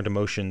statement. Aren't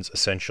emotions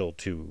essential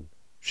to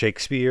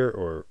Shakespeare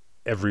or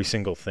every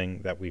single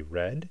thing that we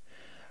read?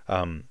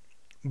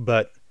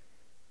 But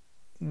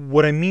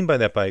what I mean by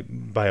that,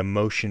 by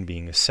emotion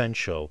being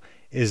essential,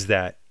 is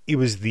that it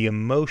was the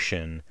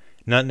emotion,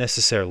 not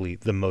necessarily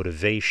the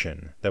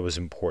motivation, that was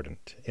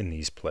important in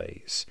these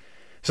plays.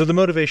 So the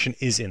motivation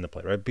is in the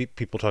play, right?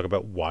 People talk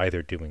about why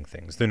they're doing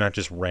things. They're not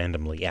just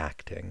randomly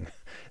acting,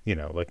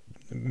 like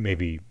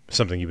maybe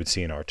something you would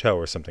see in Artaud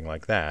or something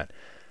like that.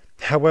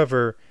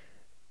 However,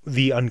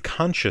 the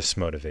unconscious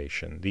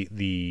motivation,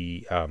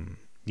 the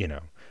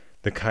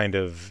the kind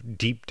of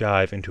deep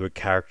dive into a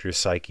character's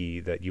psyche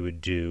that you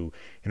would do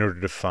in order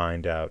to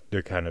find out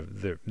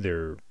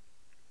their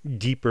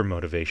deeper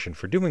motivation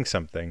for doing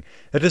something,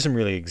 that doesn't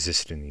really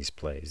exist in these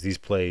plays. These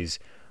plays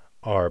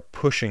are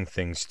pushing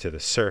things to the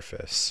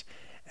surface,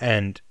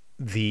 and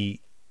the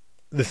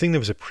thing that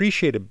was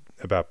appreciated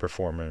about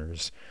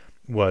performers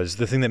was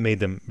the thing that made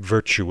them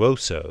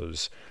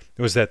virtuosos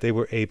was that they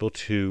were able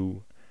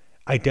to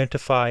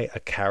identify a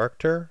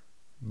character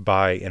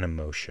by an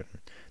emotion.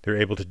 They're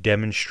able to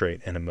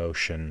demonstrate an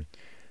emotion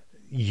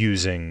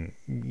using,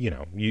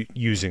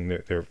 using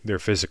their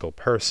physical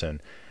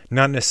person,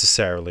 not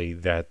necessarily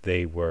that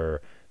they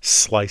were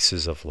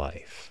slices of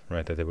life,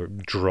 right? That they were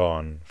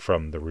drawn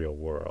from the real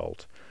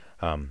world.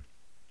 And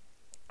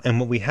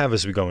what we have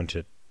as we go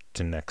into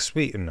next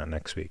week, not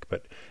next week,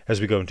 but as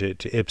we go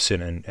into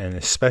Ibsen and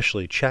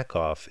especially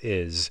Chekhov,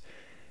 is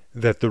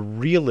that the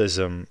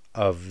realism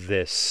of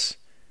this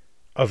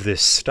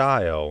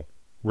style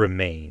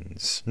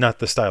remains. Not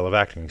the style of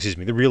acting, excuse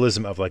me, the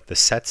realism of like the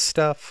set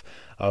stuff,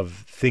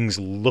 of things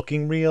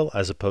looking real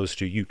as opposed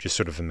to you just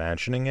sort of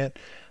imagining it,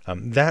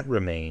 that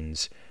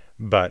remains.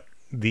 But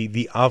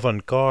the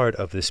avant-garde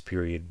of this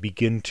period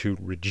begin to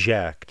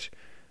reject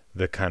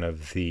the kind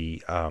of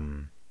the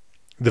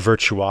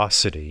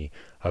virtuosity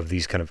of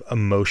these kind of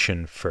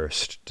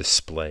emotion-first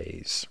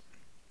displays.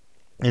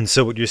 And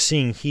so what you're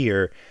seeing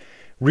here,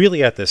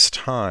 really at this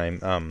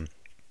time,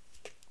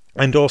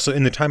 and also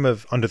in the time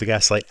of Under the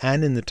Gaslight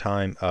and in the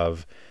time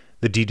of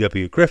the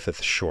D.W.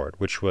 Griffith short,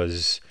 which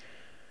was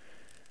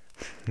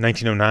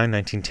 1909,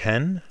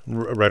 1910,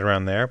 right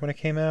around there when it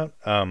came out,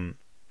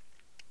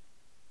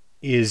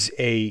 is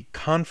a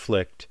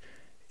conflict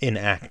in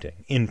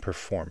acting, in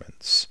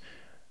performance.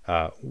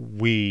 Do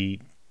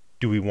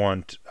we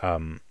want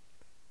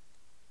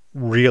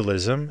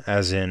realism,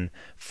 as in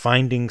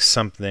finding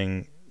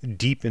something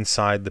deep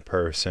inside the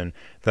person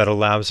that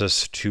allows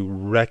us to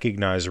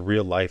recognize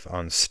real life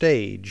on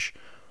stage,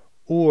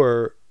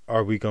 or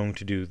are we going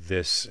to do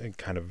this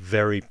kind of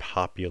very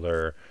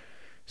popular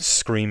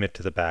scream it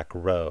to the back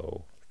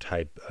row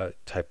type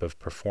of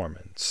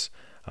performance?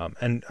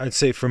 And I'd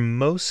say for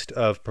most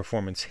of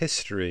performance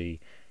history,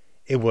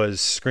 it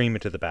was scream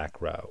it to the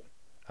back row.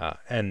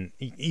 And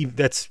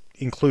that's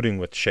including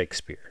with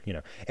Shakespeare.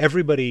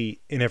 Everybody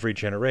in every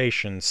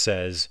generation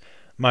says,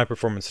 my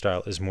performance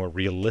style is more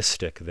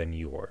realistic than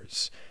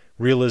yours.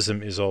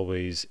 Realism is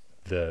always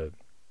the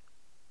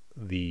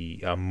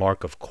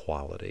mark of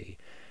quality.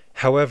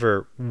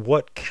 However,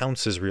 what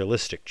counts as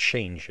realistic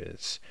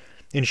changes.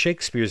 In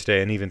Shakespeare's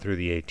day, and even through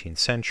the 18th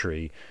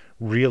century,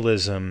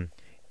 realism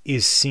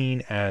is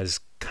seen as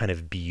kind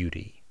of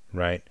beauty,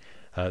 right?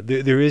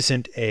 There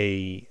isn't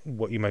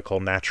what you might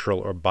call natural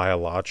or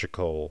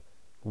biological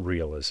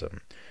realism.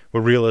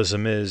 What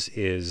realism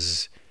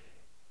is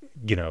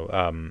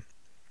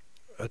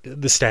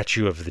the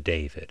statue of the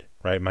David,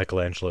 right?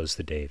 Michelangelo's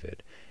the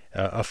David.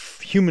 A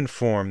human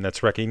form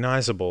that's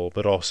recognizable,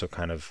 but also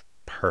kind of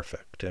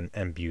perfect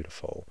and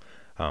beautiful.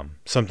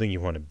 Something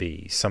you want to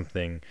be,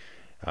 something,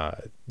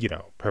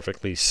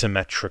 perfectly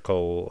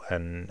symmetrical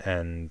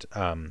and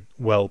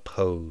well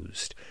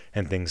posed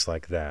and things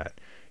like that.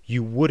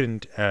 You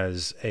wouldn't,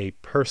 as a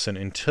person,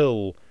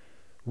 until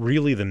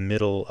really the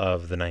middle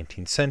of the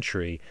 19th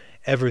century,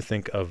 ever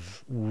think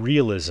of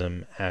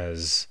realism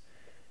as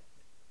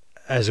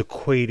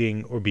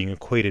equating or being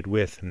equated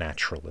with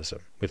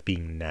naturalism, with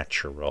being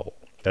natural.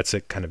 That's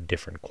a kind of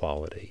different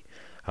quality.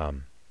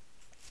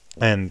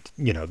 And,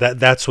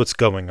 that's what's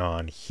going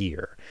on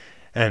here.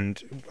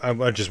 And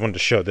I just wanted to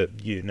show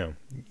that,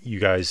 you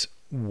guys,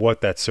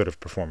 what that sort of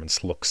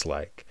performance looks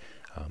like.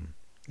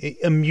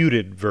 A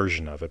muted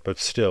version of it, but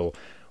still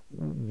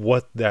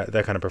what that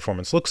kind of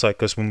performance looks like.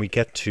 Because when we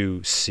get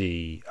to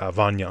see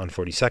Vanya on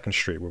 42nd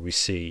Street, where we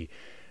see,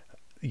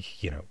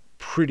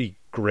 pretty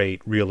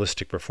great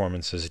realistic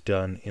performances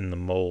done in the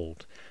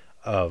mold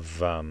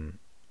of, of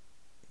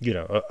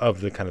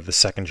the kind of the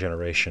second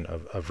generation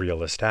of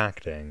realist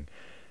acting,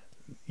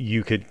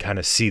 you could kind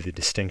of see the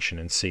distinction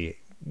and see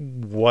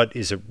what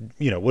is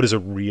a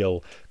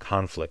real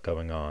conflict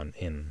going on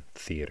in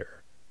theater.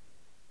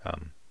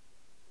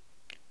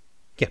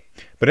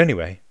 But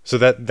anyway, so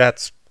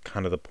that's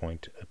kind of the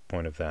point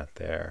of that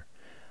there.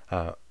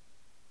 But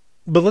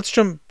let's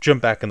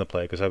jump back in the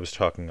play, because I was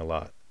talking a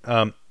lot.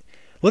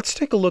 Let's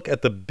take a look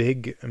at the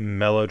big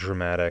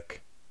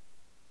melodramatic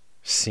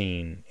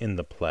scene in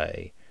the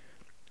play,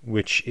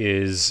 which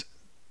is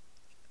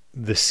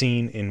the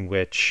scene in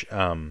which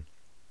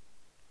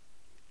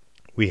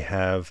we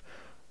have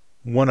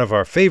one of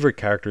our favorite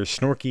characters,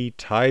 Snorky,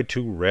 tied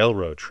to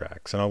railroad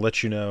tracks. And I'll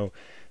let you know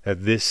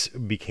that this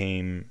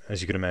became, as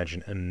you can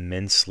imagine,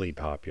 immensely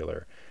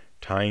popular.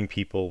 Tying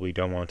people we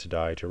don't want to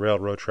die to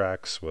railroad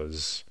tracks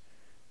was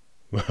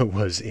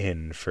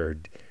in for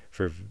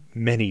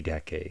many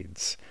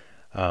decades.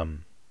 But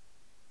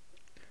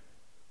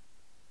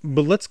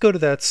let's go to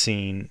that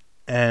scene,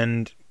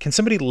 and can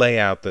somebody lay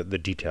out the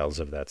details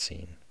of that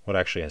scene? What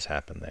actually has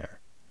happened there?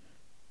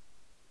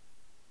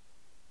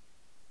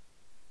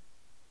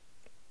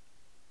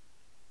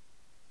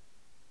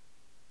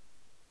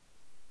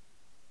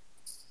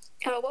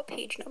 What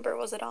page number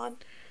was it on?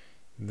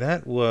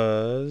 That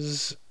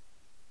was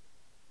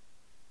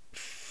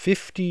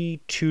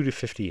 52 to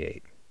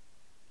 58.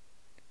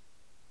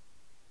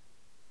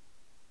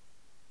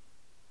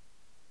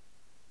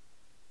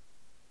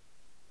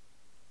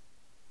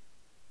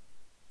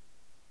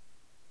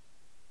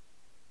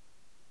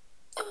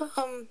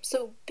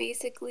 So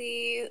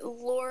basically,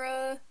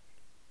 Laura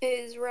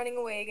is running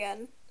away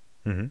again,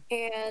 Mm-hmm.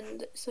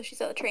 and so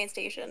she's at the train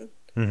station,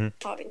 Mm-hmm.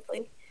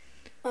 obviously.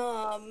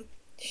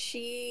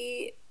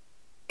 She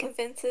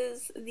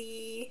convinces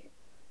the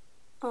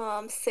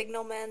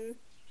signalman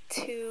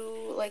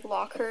to like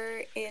lock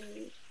her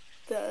in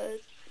the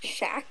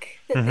shack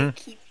that Mm-hmm. they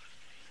keep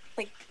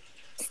like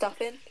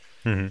stuff in,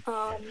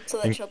 Mm-hmm. so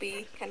that she'll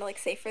be kind of like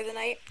safe for the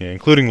night. Yeah,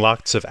 including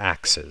lots of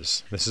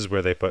axes. This is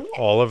where they put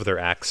Yeah, all of their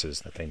axes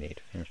that they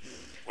need. Yeah.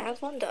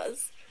 as one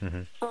does.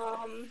 Mm-hmm.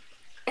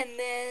 And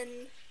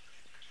then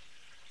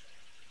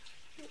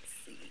let's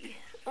see.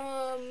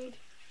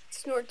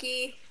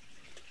 Snorky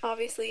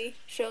obviously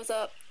shows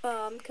up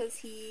because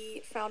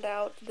he found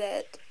out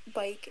that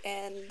Bike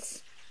and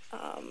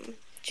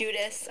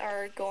Judas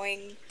are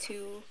going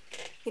to,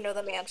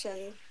 the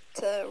mansion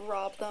to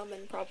rob them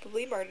and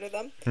probably murder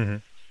them.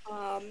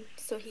 Mm-hmm.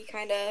 So he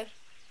kind of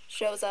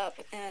shows up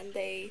and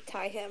they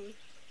tie him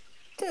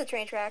to the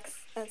train tracks,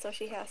 and so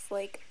she has to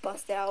like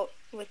bust out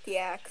with the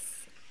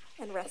axe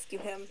and rescue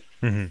him.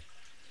 Mm-hmm.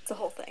 It's a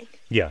whole thing.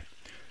 Yeah.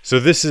 So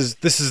this is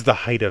the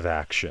height of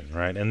action,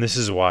 right? And this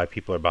is why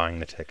people are buying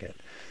the ticket,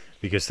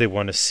 because they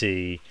want to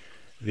see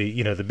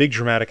the big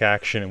dramatic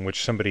action in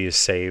which somebody is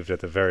saved at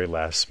the very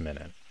last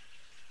minute.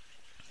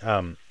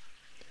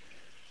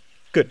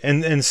 Good.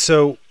 And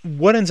so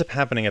what ends up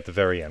happening at the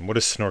very end? What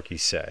does Snorky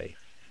say?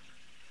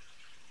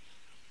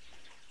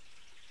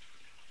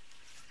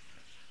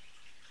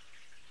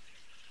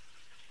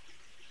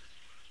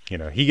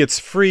 He gets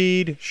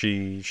freed.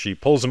 She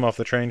pulls him off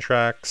the train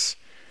tracks,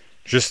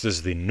 just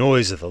as the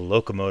noise of the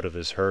locomotive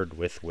is heard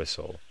with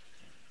whistle.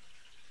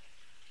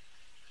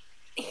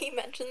 He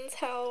mentions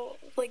how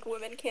like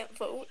women can't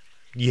vote.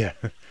 Yeah,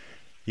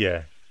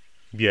 yeah,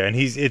 yeah. And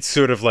it's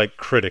sort of like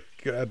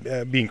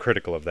being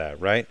critical of that,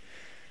 right?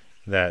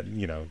 That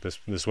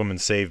this woman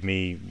saved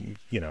me.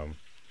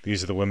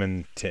 These are the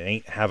women to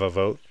ain't have a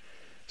vote.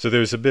 So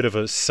there's a bit of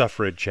a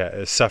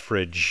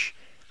suffrage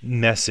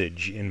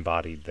message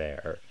embodied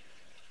there.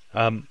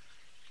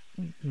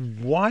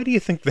 Why do you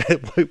think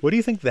that? What do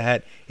you think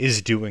that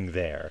is doing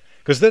there?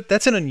 Because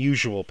that's an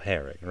unusual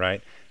pairing,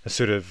 right? A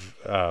sort of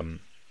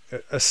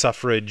a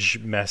suffrage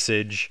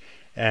message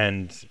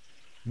and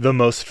the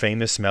most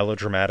famous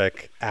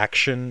melodramatic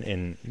action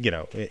in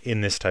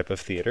this type of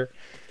theater.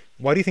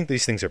 Why do you think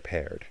these things are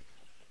paired?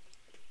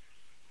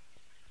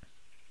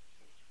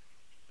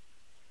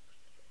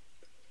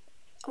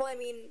 Well, I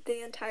mean,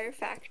 the entire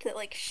fact that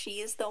like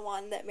she's the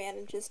one that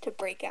manages to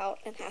break out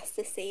and has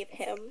to save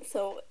him.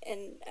 So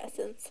in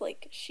essence,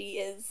 like she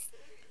is,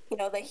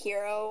 the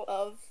hero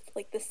of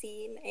like the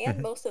scene and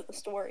Mm-hmm. most of the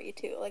story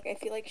too. Like I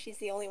feel like she's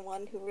the only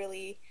one who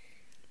really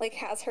like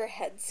has her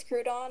head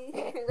screwed on,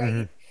 Mm-hmm.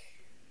 right?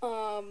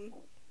 Um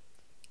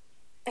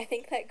I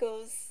think that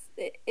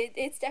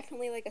it's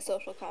definitely like a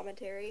social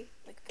commentary,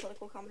 like a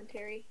political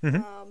commentary.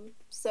 Mm-hmm.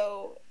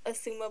 So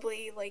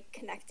assumably like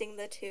connecting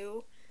the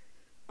two,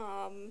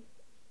 um,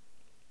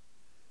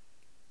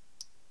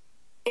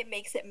 it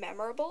makes it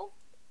memorable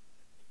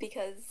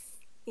because,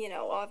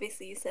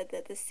 obviously you said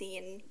that the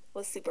scene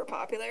was super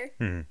popular.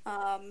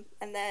 Mm-hmm.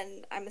 And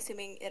then I'm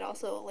assuming it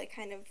also like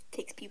kind of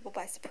takes people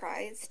by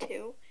surprise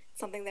too,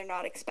 something they're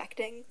not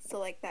expecting. So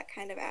like that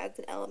kind of adds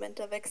an element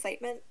of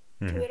excitement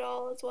Mm-hmm. to it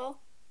all as well.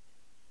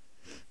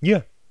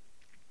 Yeah,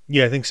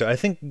 yeah, I think so. I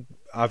think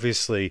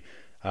obviously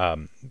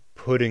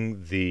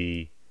putting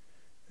the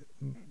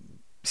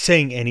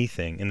saying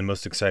anything in the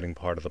most exciting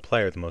part of the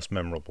play, or the most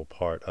memorable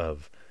part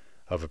of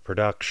a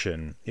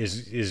production,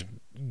 is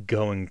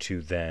going to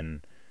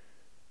then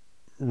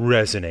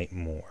resonate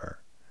more.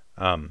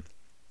 Um,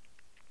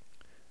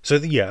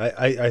 yeah,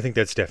 I think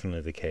that's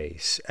definitely the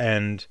case,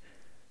 and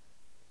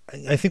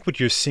I think what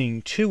you're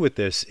seeing too with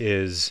this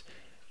is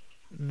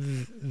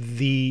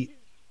the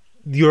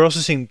you're also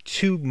seeing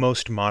two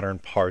most modern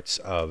parts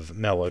of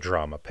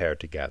melodrama paired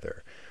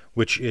together,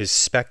 which is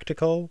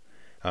spectacle,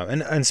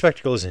 and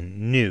spectacle isn't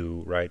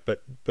new, right?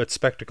 But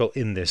spectacle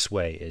in this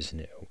way is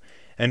new,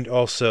 and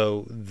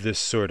also this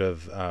sort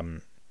of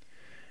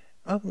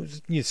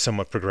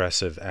somewhat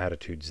progressive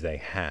attitudes they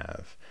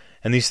have,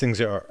 and these things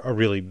are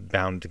really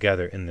bound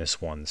together in this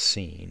one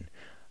scene,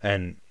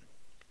 and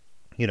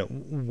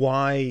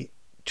why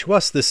to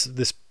us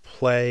this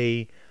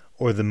play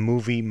or the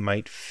movie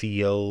might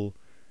feel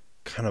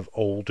kind of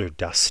old or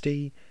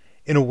dusty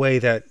in a way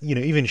that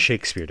even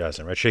Shakespeare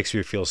doesn't, right?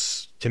 Shakespeare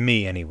feels, to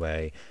me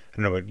anyway, I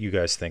don't know what you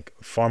guys think,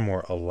 far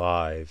more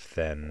alive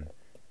than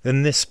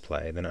this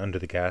play, than Under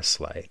the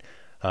Gaslight.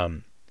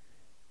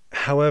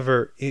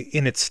 However,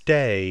 in its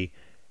day,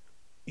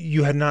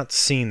 you had not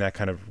seen that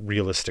kind of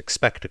realistic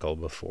spectacle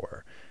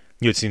before.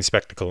 You had seen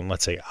spectacle in,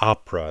 let's say,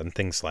 opera and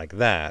things like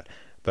that,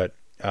 but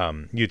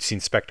you'd seen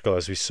spectacle,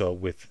 as we saw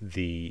with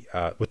the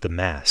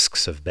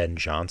masks of Ben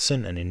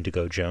Jonson and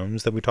Indigo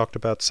Jones that we talked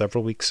about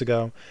several weeks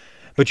ago,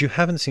 but you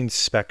haven't seen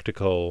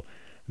spectacle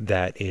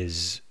that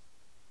is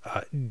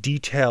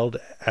detailed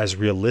as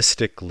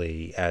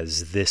realistically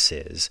as this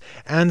is,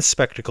 and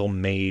spectacle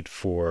made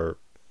for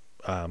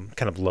kind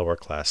of lower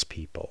class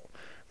people,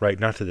 right?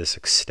 Not to this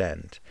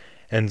extent,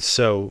 and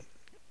so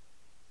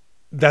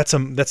that's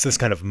this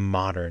kind of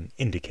modern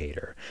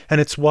indicator, and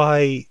it's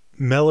why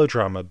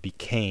melodrama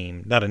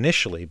became, not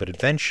initially but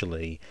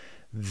eventually,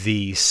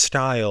 the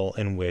style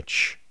in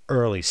which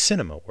early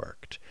cinema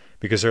worked,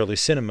 because early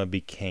cinema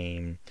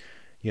became,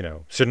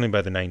 certainly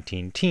by the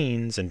 19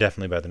 teens and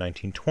definitely by the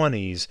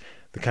 1920s,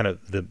 the kind of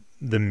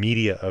the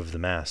media of the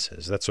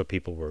masses. That's what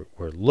people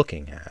were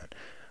looking at,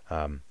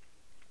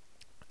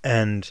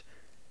 and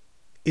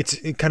it's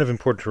kind of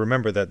important to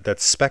remember that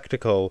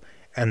spectacle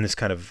and this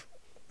kind of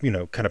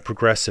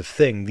progressive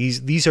thing.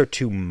 These are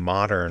two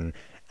modern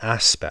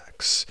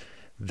aspects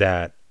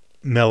that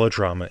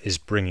melodrama is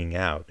bringing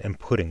out and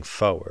putting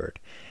forward.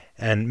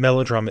 And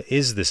melodrama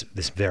is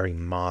this very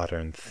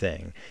modern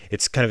thing.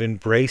 It's kind of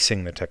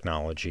embracing the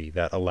technology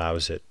that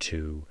allows it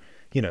to,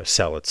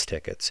 sell its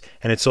tickets.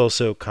 And it's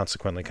also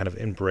consequently kind of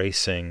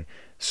embracing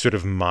sort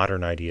of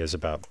modern ideas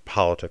about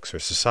politics or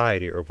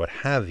society or what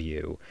have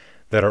you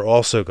that are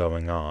also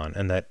going on,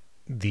 and that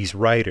these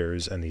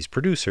writers and these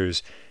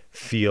producers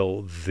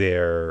feel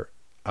their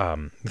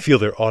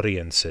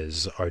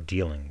audiences are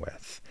dealing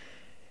with.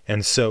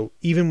 And so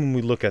even when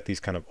we look at these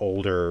kind of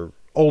older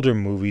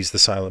movies, the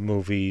silent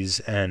movies,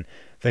 and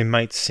they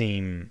might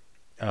seem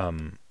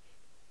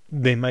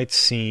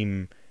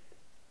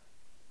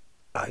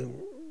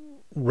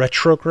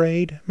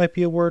retrograde, might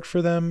be a word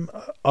for them,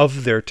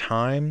 of their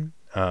time,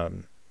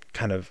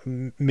 kind of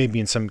maybe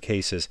in some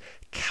cases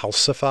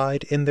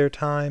calcified in their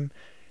time.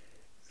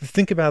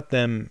 Think about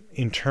them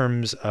in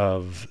terms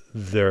of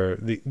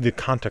the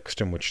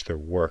context in which they're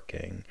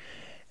working,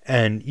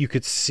 and you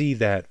could see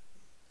that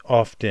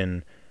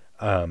often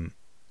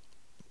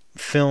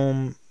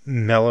film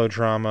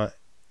melodrama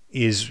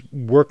is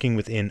working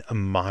within a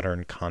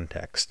modern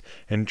context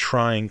and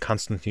trying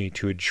constantly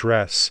to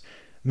address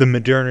the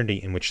modernity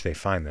in which they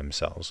find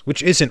themselves,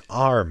 which isn't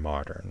our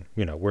modern.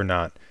 We're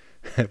not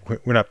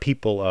we're not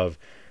people of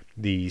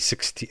the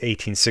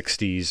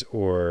 1860s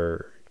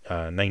or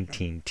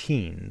 19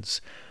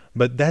 teens,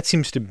 but that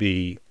seems to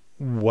be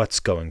what's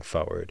going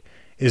forward,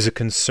 is a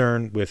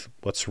concern with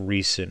what's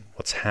recent,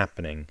 what's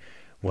happening,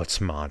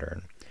 what's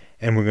modern.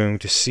 And we're going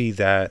to see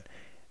that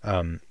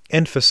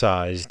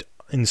emphasized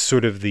in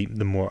sort of the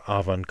more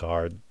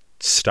avant-garde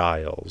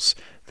styles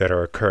that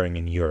are occurring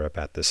in Europe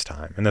at this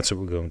time. And that's what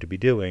we're going to be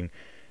doing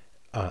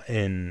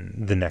in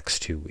the next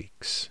 2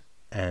 weeks.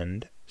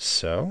 And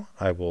so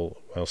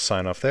I'll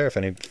sign off there. If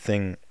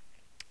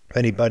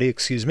anybody,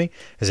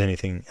 has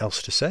anything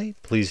else to say,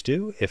 please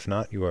do. If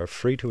not, you are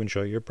free to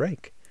enjoy your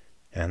break.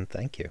 And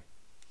thank you.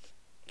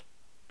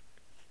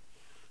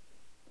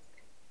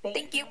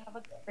 Thank you. Have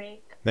a good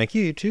break. Thank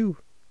you, you too.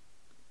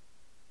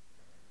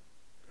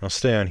 I'll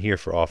stay on here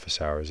for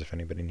office hours if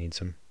anybody needs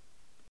them.